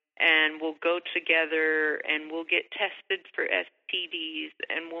 And we'll go together, and we'll get tested for STDs,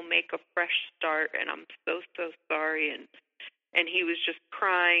 and we'll make a fresh start, and I'm so, so sorry. And he was just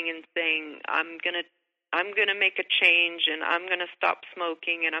crying and saying, I'm gonna make a change, and I'm gonna stop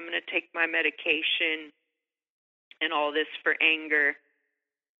smoking, and I'm gonna take my medication, and all this for anger.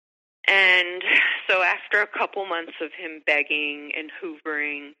 And so after a couple months of him begging and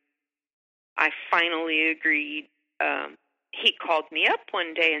hoovering, I finally agreed. He called me up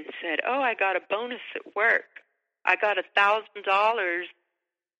one day and said, "Oh, I got a bonus at work. I got $1,000,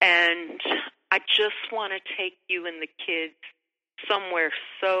 and I just want to take you and the kids somewhere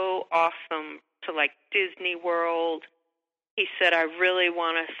so awesome to like Disney World." He said, "I really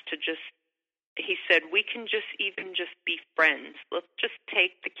want us to he said, we can just be friends. Let's just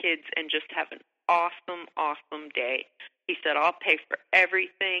take the kids and just have an awesome, awesome day." He said, "I'll pay for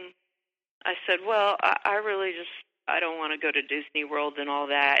everything." I said, "Well, I don't want to go to Disney World and all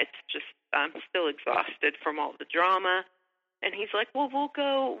that. It's just, I'm still exhausted from all the drama." And he's like, "Well,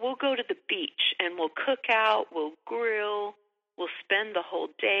 we'll go to the beach and we'll cook out, we'll grill, we'll spend the whole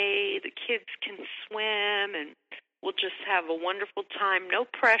day. The kids can swim and we'll just have a wonderful time. No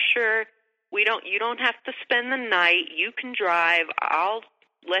pressure. You don't have to spend the night. You can drive. I'll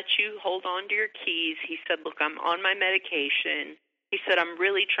let you hold on to your keys." He said, "Look, I'm on my medication." He said, "I'm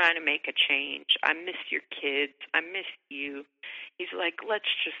really trying to make a change. I miss your kids. I miss you." He's like, "Let's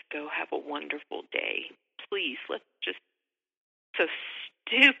just go have a wonderful day. Please, let's just..." So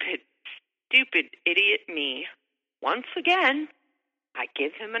stupid idiot me. Once again, I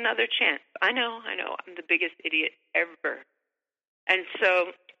give him another chance. I know, I'm the biggest idiot ever. And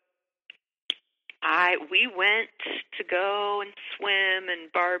so we went to go and swim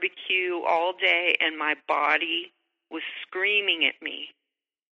and barbecue all day, and my body was screaming at me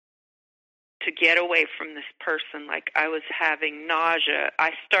to get away from this person. Like, I was having nausea.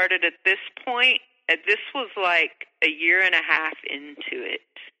 I started at this point, this was like a year and a half into it,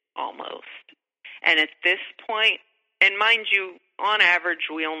 almost. And at this point, and mind you, on average,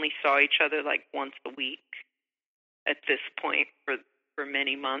 we only saw each other like once a week at this point for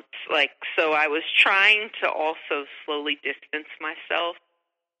many months. Like, so I was trying to also slowly distance myself,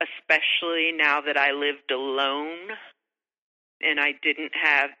 especially now that I lived alone and I didn't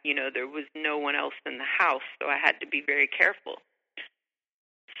have, there was no one else in the house, so I had to be very careful.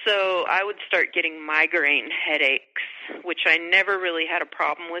 So I would start getting migraine headaches, which I never really had a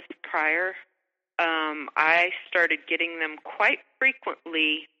problem with prior. I started getting them quite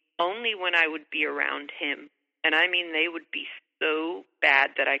frequently only when I would be around him. And I mean, they would be so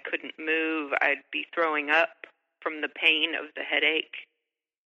bad that I couldn't move. I'd be throwing up from the pain of the headache.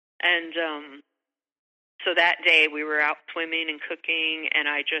 And so that day we were out swimming and cooking, and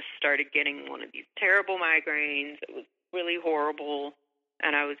I just started getting one of these terrible migraines. It was really horrible,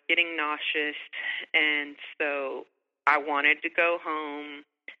 and I was getting nauseous. And so I wanted to go home.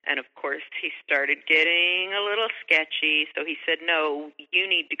 And, of course, he started getting a little sketchy, so he said, "No, you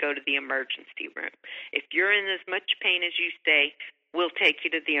need to go to the emergency room. If you're in as much pain as you say, we'll take you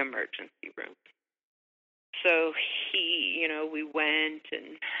to the emergency room." So we went,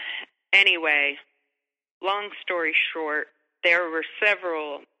 and anyway, long story short, there were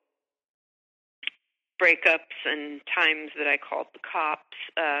several breakups and times that I called the cops.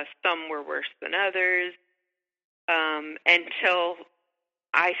 Some were worse than others, until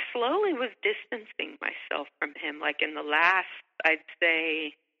I slowly was distancing myself from him. Like in the last, I'd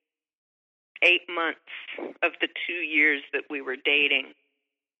say, 8 months of the 2 years that we were dating,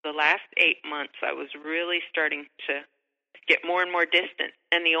 the last 8 months I was really starting to get more and more distant.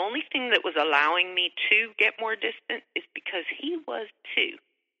 And the only thing that was allowing me to get more distant is because he was too.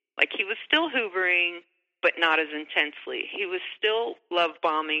 Like, he was still hoovering, but not as intensely. He was still love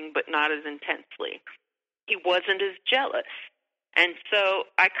bombing, but not as intensely. He wasn't as jealous. And so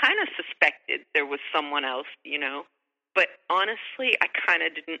I kind of suspected there was someone else, But honestly, I kind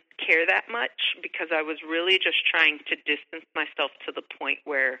of didn't care that much because I was really just trying to distance myself to the point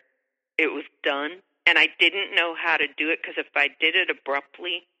where it was done. And I didn't know how to do it because if I did it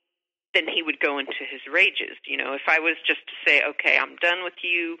abruptly, then he would go into his rages. If I was just to say, "Okay, I'm done with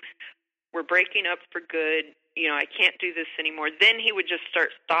you, we're breaking up for good, I can't do this anymore," then he would just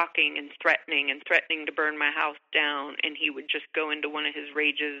start stalking and threatening to burn my house down, and he would just go into one of his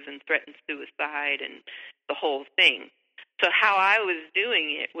rages and threaten suicide and the whole thing. So how I was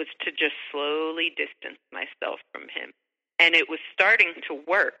doing it was to just slowly distance myself from him, and it was starting to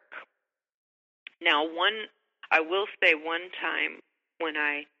work. Now, I will say one time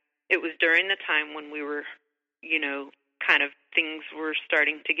it was during the time when we were, kind of things were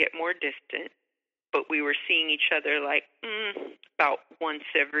starting to get more distant, but we were seeing each other like about once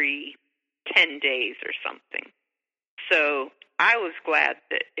every 10 days or something. So I was glad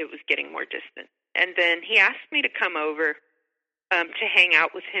that it was getting more distant. And then he asked me to come over to hang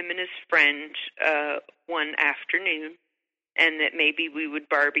out with him and his friend one afternoon, and that maybe we would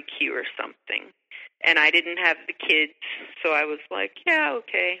barbecue or something. And I didn't have the kids, so I was like, yeah,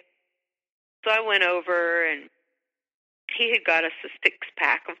 okay. So I went over, and he had got us a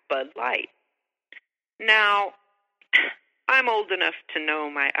 6-pack of Bud Light. Now, I'm old enough to know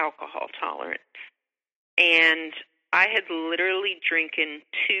my alcohol tolerance, and I had literally drinking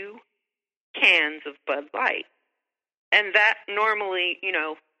 2 cans of Bud Light. And that normally,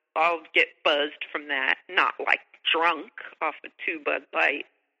 I'll get buzzed from that, not like drunk off of 2 Bud Light.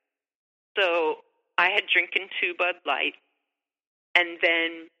 So I had drinking 2 Bud Light, and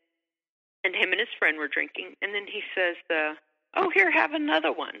him and his friend were drinking, and then he says, oh, here, have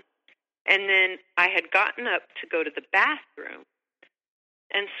another one. And then I had gotten up to go to the bathroom.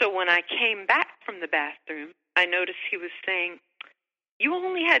 And so when I came back from the bathroom, I noticed he was saying, you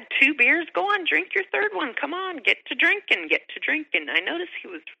only had 2 beers? Go on, drink your 3rd one. Come on, get to drinking. I noticed he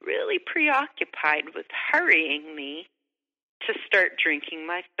was really preoccupied with hurrying me to start drinking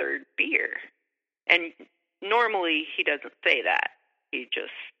my 3rd beer. And normally he doesn't say that. He just,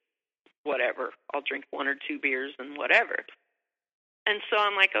 whatever, I'll drink 1 or 2 beers and whatever. And so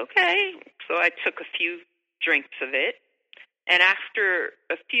I'm like, okay. So I took a few drinks of it. And after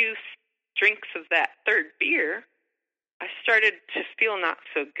a few drinks of that 3rd beer, I started to feel not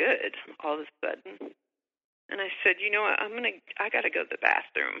so good all of a sudden. And I said, you know what, I got to go to the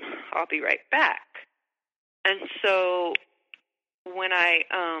bathroom. I'll be right back. And so when I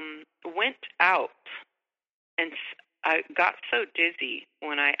went out, and I got so dizzy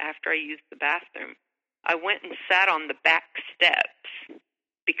after I used the bathroom, I went and sat on the back steps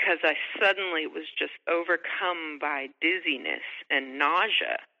because I suddenly was just overcome by dizziness and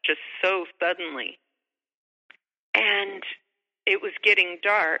nausea, just so suddenly. And it was getting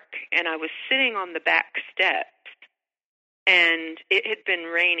dark, and I was sitting on the back steps, and it had been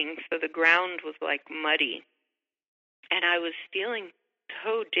raining, so the ground was like muddy. And I was feeling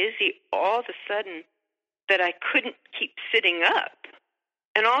so dizzy all of a sudden that I couldn't keep sitting up.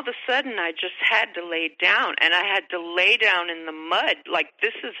 And all of a sudden, I just had to lay down, and I had to lay down in the mud. Like,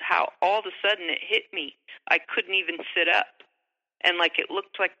 this is how all of a sudden it hit me. I couldn't even sit up, and like it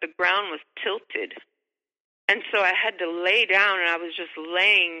looked like the ground was tilted. And so I had to lay down, and I was just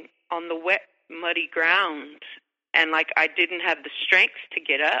laying on the wet, muddy ground, and like I didn't have the strength to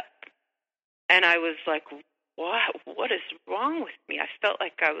get up. And I was like, what is wrong with me? I felt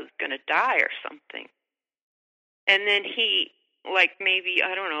like I was going to die or something. And then he, like maybe,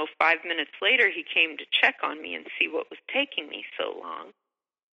 5 minutes later, he came to check on me and see what was taking me so long.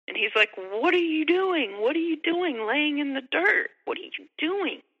 And he's like, what are you doing? What are you doing laying in the dirt? What are you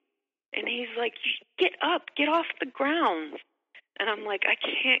doing? And he's like, get up, get off the ground. And I'm like, I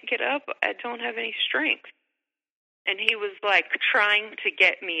can't get up. I don't have any strength. And he was like trying to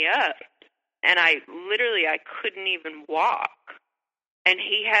get me up. And I couldn't even walk. And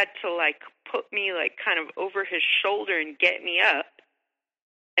he had to like put me like kind of over his shoulder and get me up.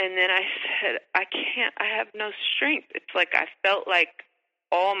 And then I said, I can't, I have no strength. It's like I felt like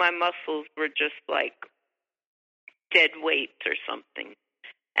all my muscles were just like dead weights or something.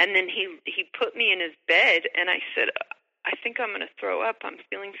 And then he put me in his bed, and I said, I think I'm going to throw up. I'm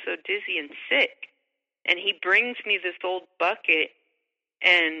feeling so dizzy and sick. And he brings me this old bucket,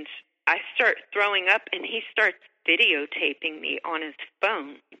 and I start throwing up, and he starts videotaping me on his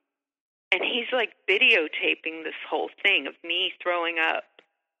phone. And he's like videotaping this whole thing of me throwing up.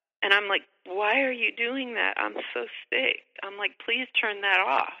 And I'm like, why are you doing that? I'm so sick. I'm like, please turn that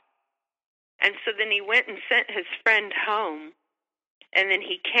off. And so then he went and sent his friend home. And then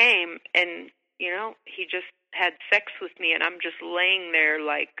he came and, he just had sex with me. And I'm just laying there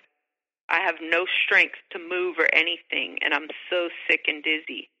like I have no strength to move or anything. And I'm so sick and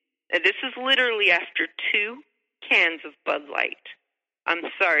dizzy. And this is literally after 2 cans of Bud Light. I'm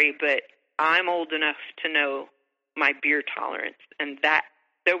sorry, but I'm old enough to know my beer tolerance. And that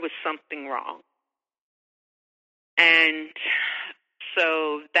there was something wrong. And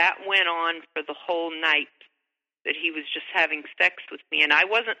so that went on for the whole night that he was just having sex with me. And I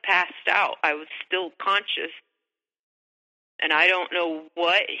wasn't passed out. I was still conscious. And I don't know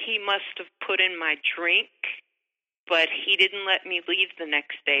what he must have put in my drink, but he didn't let me leave the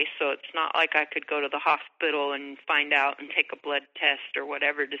next day, so it's not like I could go to the hospital and find out and take a blood test or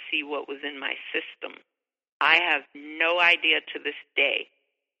whatever to see what was in my system. I have no idea to this day.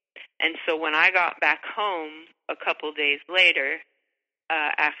 And so when I got back home a couple days later,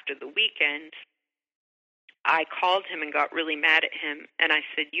 after the weekend, I called him and got really mad at him, and I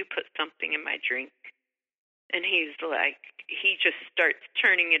said, you put something in my drink. And he's like, he just starts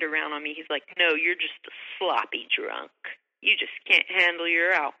turning it around on me. He's like, no, you're just a sloppy drunk. You just can't handle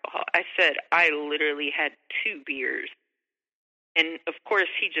your alcohol. I said, I literally had 2 beers. And, of course,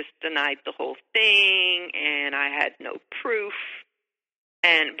 he just denied the whole thing, and I had no proof.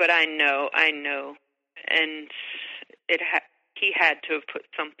 But I know. And he had to have put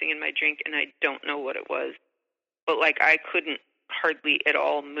something in my drink, and I don't know what it was. But, like, I couldn't hardly at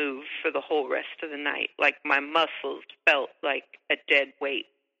all move for the whole rest of the night. Like, my muscles felt like a dead weight.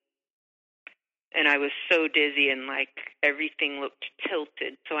 And I was so dizzy, and, like, everything looked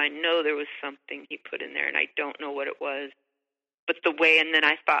tilted. So I know there was something he put in there, and I don't know what it was. But the way, and then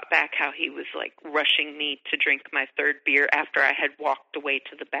I thought back how he was, like, rushing me to drink my third beer after I had walked away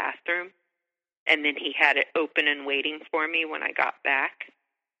to the bathroom. And then he had it open and waiting for me when I got back.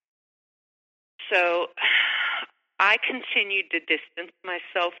 So I continued to distance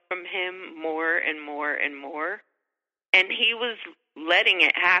myself from him more and more and more. And he was letting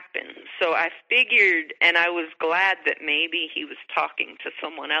it happen. So I figured, and I was glad that maybe he was talking to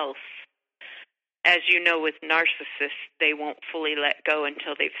someone else. As you know, with narcissists, they won't fully let go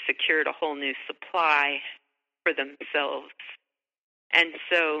until they've secured a whole new supply for themselves. And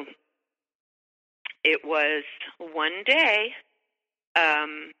so it was one day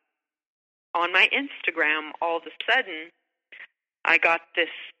on my Instagram, all of a sudden, I got this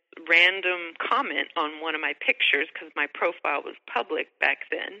random comment on one of my pictures because my profile was public back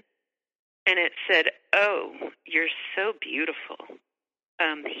then. And it said, "Oh, you're so beautiful.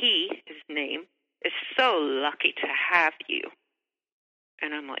 His name, is so lucky to have you."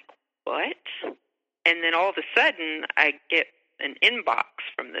 And I'm like, what? And then all of a sudden, I get an inbox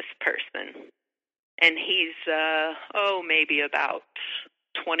from this person. And he's, maybe about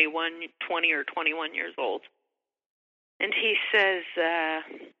 20 or 21 years old. And he says,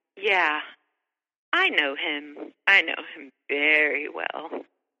 yeah, I know him. I know him very well.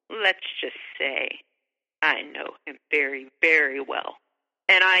 Let's just say I know him very, very well.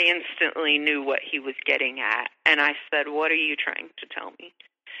 And I instantly knew what he was getting at. And I said, what are you trying to tell me?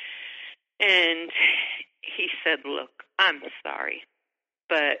 And he said, look, I'm sorry,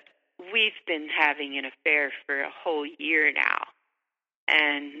 but we've been having an affair for a whole year now.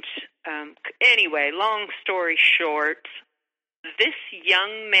 And anyway, long story short, this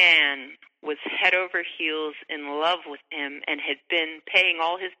young man was head over heels in love with him and had been paying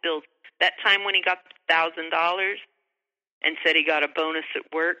all his bills. That time when he got $1,000 and said he got a bonus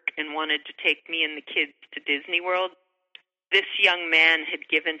at work and wanted to take me and the kids to Disney World, this young man had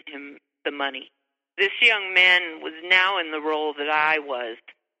given him the money. This young man was now in the role that I was.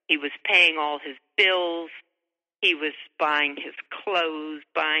 He was paying all his bills. He was buying his clothes,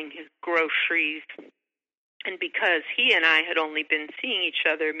 buying his groceries. And because he and I had only been seeing each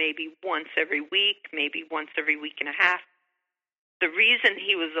other maybe once every week, maybe once every week and a half, the reason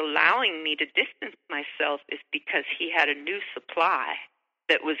he was allowing me to distance myself is because he had a new supply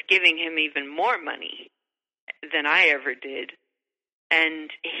that was giving him even more money than I ever did.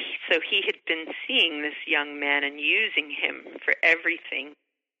 And so he had been seeing this young man and using him for everything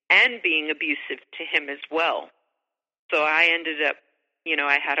and being abusive to him as well. So I ended up,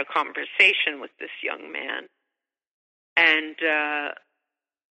 I had a conversation with this young man. And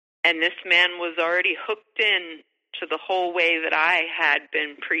this man was already hooked in to the whole way that I had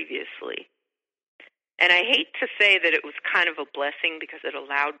been previously. And I hate to say that it was kind of a blessing because it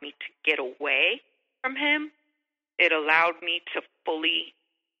allowed me to get away from him. It allowed me to fully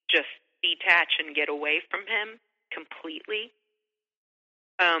just detach and get away from him completely.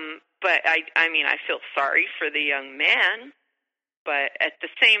 But I feel sorry for the young man. But at the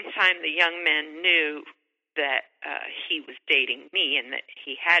same time, the young man knew that he was dating me and that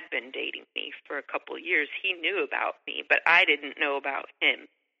he had been dating me for a couple of years. He knew about me, but I didn't know about him.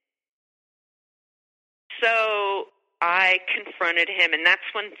 So I confronted him, and that's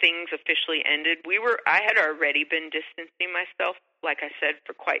when things officially ended. I had already been distancing myself, like I said,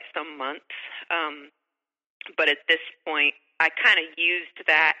 for quite some months. But at this point, I kind of used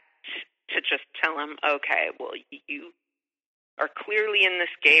that to just tell him, okay, well, you are clearly in this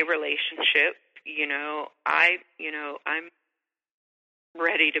gay relationship. I'm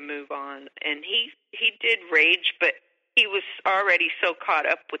ready to move on. And he did rage, but he was already so caught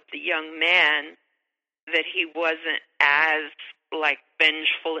up with the young man that he wasn't as,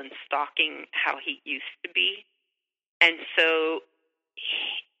 vengeful and stalking how he used to be. And so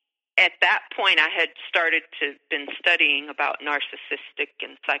at that point, I had started to been studying about narcissistic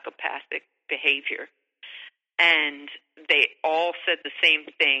and psychopathic behavior. And they all said the same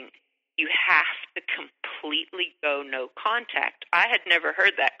thing. You have to completely go no contact. I had never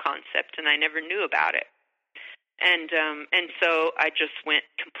heard that concept, and I never knew about it. And so I just went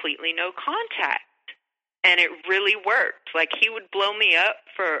completely no contact. And it really worked. He would blow me up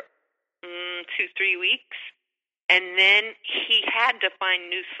for 2-3 weeks, and then he had to find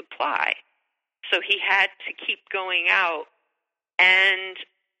new supply. So he had to keep going out. And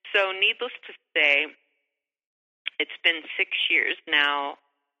so needless to say, It's been 6 years now.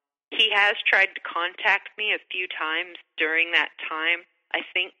 He has tried to contact me a few times during that time, I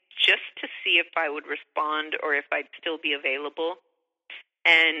think just to see if I would respond or if I'd still be available.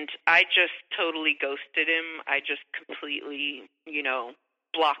 And I just totally ghosted him. I just completely,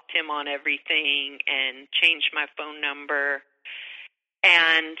 blocked him on everything and changed my phone number.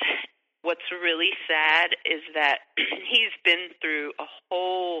 And what's really sad is that he's been through a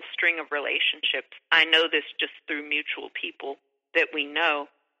whole string of relationships. I know this just through mutual people that we know.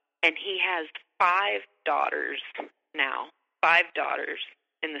 And he has 5 daughters now, 5 daughters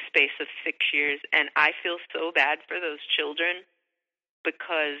in the space of 6 years. And I feel so bad for those children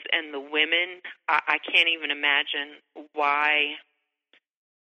because, and the women, I can't even imagine why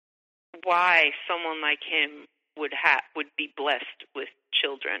someone like him would be blessed with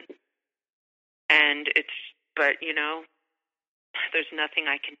children. And but there's nothing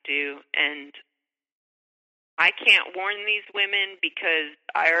I can do. And I can't warn these women because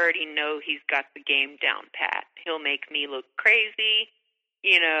I already know he's got the game down pat. He'll make me look crazy.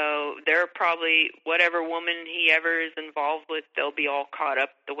 They're probably, whatever woman he ever is involved with, they'll be all caught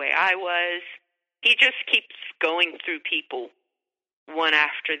up the way I was. He just keeps going through people, one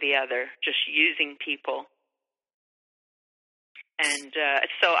after the other, just using people. And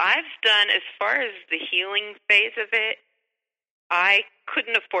so I've done, as far as the healing phase of it, I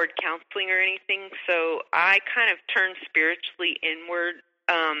couldn't afford counseling or anything, so I kind of turned spiritually inward.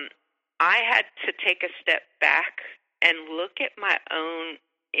 I had to take a step back and look at my own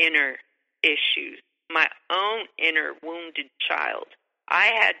inner issues, my own inner wounded child.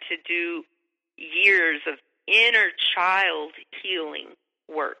 I had to do years of inner child healing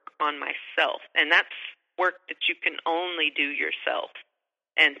work on myself, and that's work that you can only do yourself,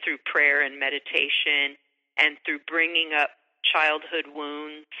 and through prayer and meditation, and through bringing up childhood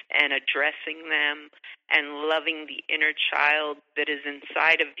wounds and addressing them and loving the inner child that is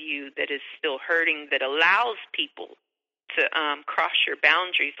inside of you that is still hurting, that allows people to cross your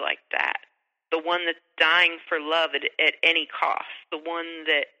boundaries like that. The one that's dying for love at any cost. The one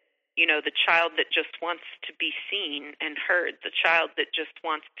that, the child that just wants to be seen and heard. The child that just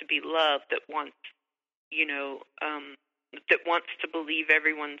wants to be loved, that wants, that wants to believe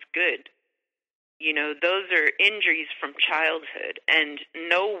everyone's good. Those are injuries from childhood, and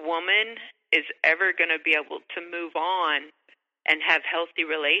no woman is ever going to be able to move on and have healthy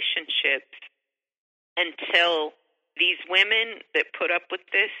relationships until these women that put up with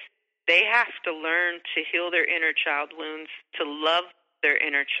this, they have to learn to heal their inner child wounds, to love their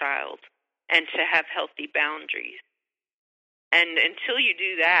inner child, and to have healthy boundaries. And until you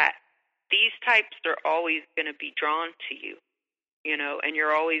do that, these types are always going to be drawn to you. And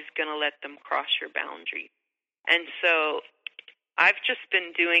you're always going to let them cross your boundaries. And so I've just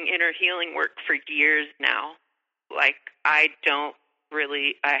been doing inner healing work for years now. Like, I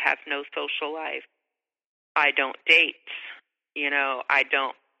have no social life. I don't date. I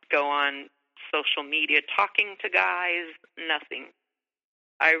don't go on social media talking to guys, nothing.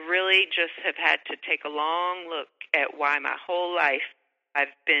 I really just have had to take a long look at why my whole life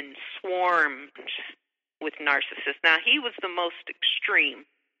I've been swarmed with narcissists. Now, he was the most extreme,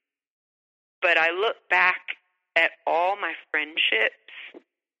 but I look back at all my friendships,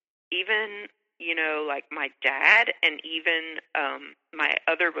 even, like my dad, and even my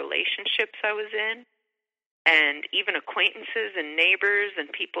other relationships I was in, and even acquaintances and neighbors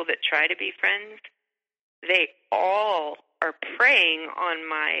and people that try to be friends, they all are preying on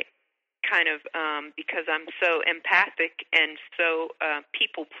my kind of, because I'm so empathic and so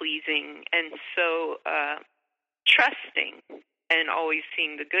people-pleasing and so trusting and always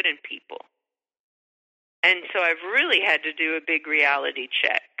seeing the good in people. And so I've really had to do a big reality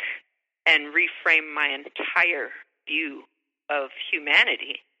check and reframe my entire view of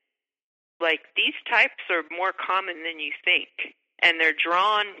humanity. Like, these types are more common than you think, and they're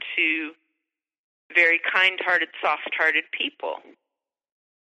drawn to very kind-hearted, soft-hearted people.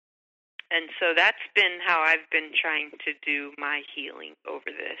 And so that's been how I've been trying to do my healing over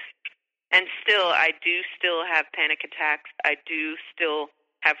this. And still, I do still have panic attacks. I do still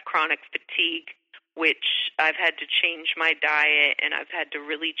have chronic fatigue, which I've had to change my diet, and I've had to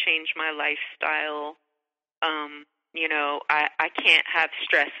really change my lifestyle. I can't have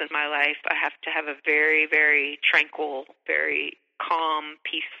stress in my life. I have to have a very, very tranquil, very calm,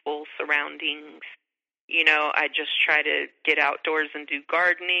 peaceful surroundings. I just try to get outdoors and do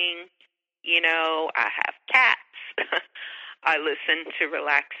gardening. I have cats. I listen to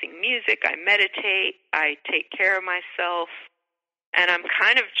relaxing music. I meditate. I take care of myself. And I'm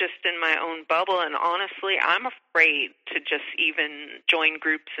kind of just in my own bubble, and honestly, I'm afraid to just even join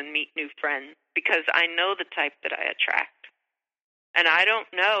groups and meet new friends because I know the type that I attract. And I don't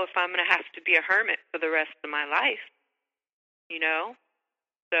know if I'm going to have to be a hermit for the rest of my life, you know?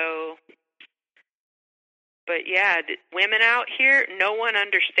 So, but yeah, women out here, no one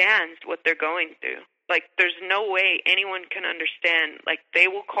understands what they're going through. Like, there's no way anyone can understand. Like, they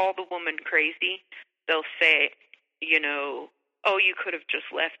will call the woman crazy. They'll say, you know, oh, you could have just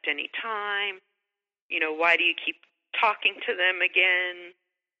left any time. You know, why do you keep talking to them again?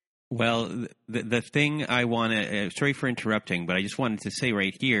 Well, the thing I want to, sorry for interrupting, but I just wanted to say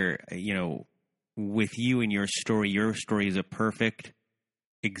right here, you know, with you and your story is a perfect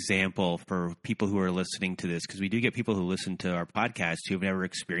example for people who are listening to this, because we do get people who listen to our podcast who have never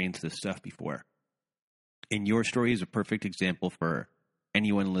experienced this stuff before. And your story is a perfect example for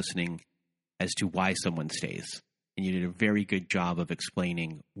anyone listening as to why someone stays. And you did a very good job of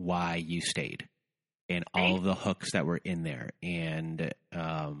explaining why you stayed and all of the hooks that were in there. And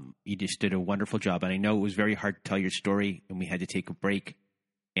you just did a wonderful job. And I know it was very hard to tell your story, and we had to take a break,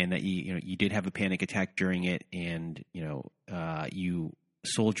 and that you did have a panic attack during it, and you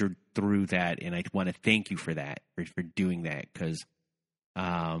soldiered through that. And I want to thank you for that, for doing that, because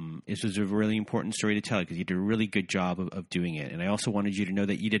this was a really important story to tell, because you did a really good job of doing it. And I also wanted you to know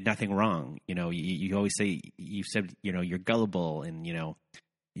that you did nothing wrong. You know, you always say, you said, you know, you're gullible, and, you know,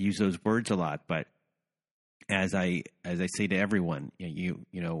 you use those words a lot, but as I say to everyone, you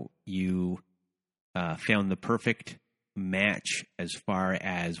found the perfect match as far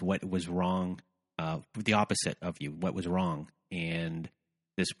as what was wrong, the opposite of you, what was wrong. And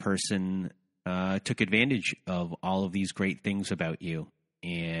this person took advantage of all of these great things about you,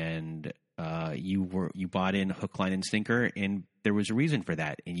 and you bought in hook, line, and sinker, and there was a reason for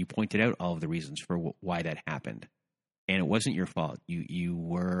that, and you pointed out all of the reasons for why that happened. And it wasn't your fault. You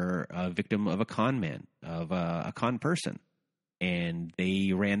were a victim of a con man, of a con person. And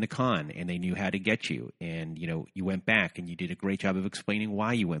they ran the con, and they knew how to get you. And, you know, you went back, and you did a great job of explaining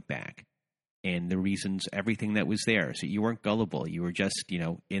why you went back and the reasons, everything that was there. So you weren't gullible. You were just, you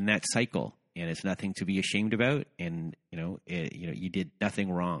know, in that cycle. And it's nothing to be ashamed about. And, you did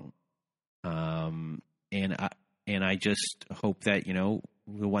nothing wrong. And I just hope that, you know,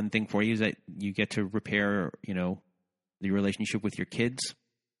 the one thing for you is that you get to repair, you know, the relationship with your kids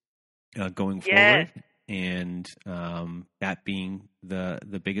going forward, and that being the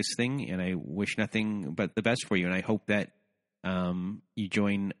biggest thing. And I wish nothing but the best for you. And I hope that you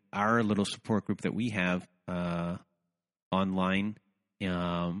join our little support group that we have online,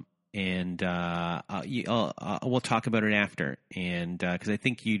 and we'll talk about it after. And because I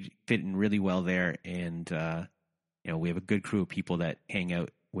think you'd fit in really well there. And we have a good crew of people that hang out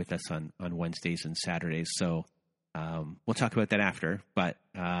with us on Wednesdays and Saturdays. So. We'll talk about that after, but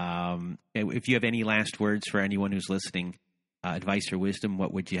if you have any last words for anyone who's listening, advice or wisdom,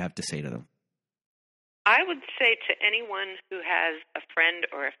 what would you have to say to them? I would say to anyone who has a friend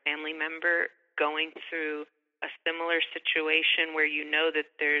or a family member going through a similar situation where you know that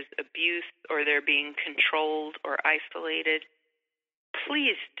there's abuse or they're being controlled or isolated,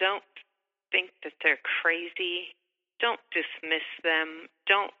 please don't think that they're crazy. Don't dismiss them.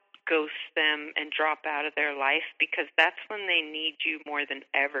 Don't ghost them and drop out of their life, because that's when they need you more than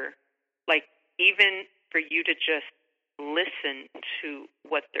ever. Like, even for you to just listen to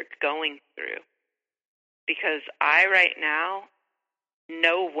what they're going through. Because right now,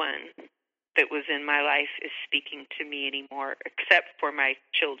 no one that was in my life is speaking to me anymore, except for my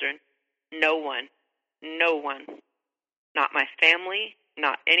children. No one. Not my family,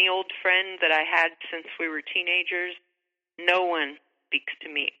 not any old friend that I had since we were teenagers. No one speaks to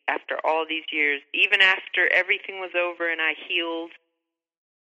me after all these years. Even after everything was over and I healed,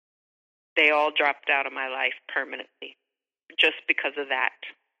 they all dropped out of my life permanently just because of that.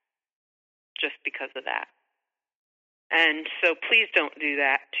 And so please don't do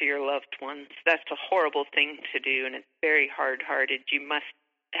that to your loved ones. That's a horrible thing to do, and it's very hard-hearted. You must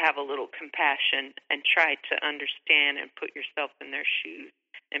have a little compassion and try to understand and put yourself in their shoes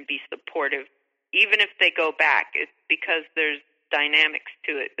and be supportive. Even if they go back, it's because there's dynamics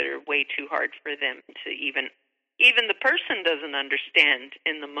to it that are way too hard for them to even the person doesn't understand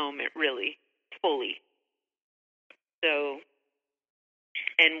in the moment really fully. So,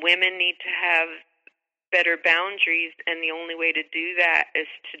 and women need to have better boundaries, and the only way to do that is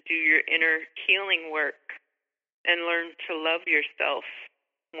to do your inner healing work and learn to love yourself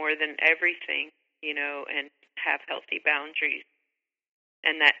more than everything, and have healthy boundaries.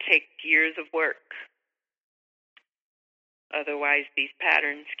 And that takes years of work. Otherwise, these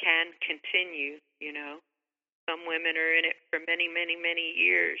patterns can continue, some women are in it for many, many, many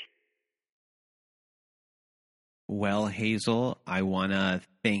years. Well, Hazel, I want to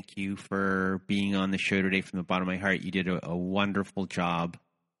thank you for being on the show today from the bottom of my heart. You did a wonderful job.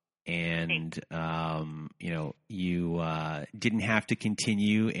 And, you didn't have to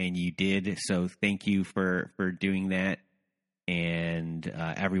continue, and you did. So thank you for doing that. And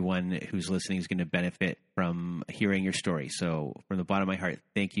everyone who's listening is going to benefit from hearing your story. So from the bottom of my heart,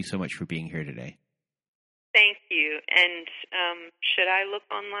 thank you so much for being here today. Thank you. And should I look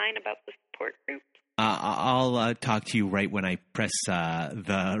online about the support group? I'll talk to you right when I press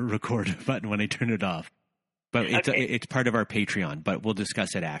the record button, when I turn it off. But it's part of our Patreon, but we'll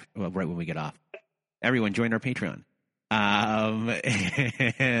discuss it right when we get off. Everyone, join our Patreon.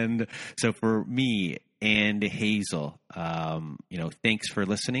 And so for me and Hazel, thanks for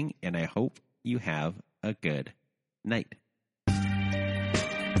listening, and I hope you have a good night.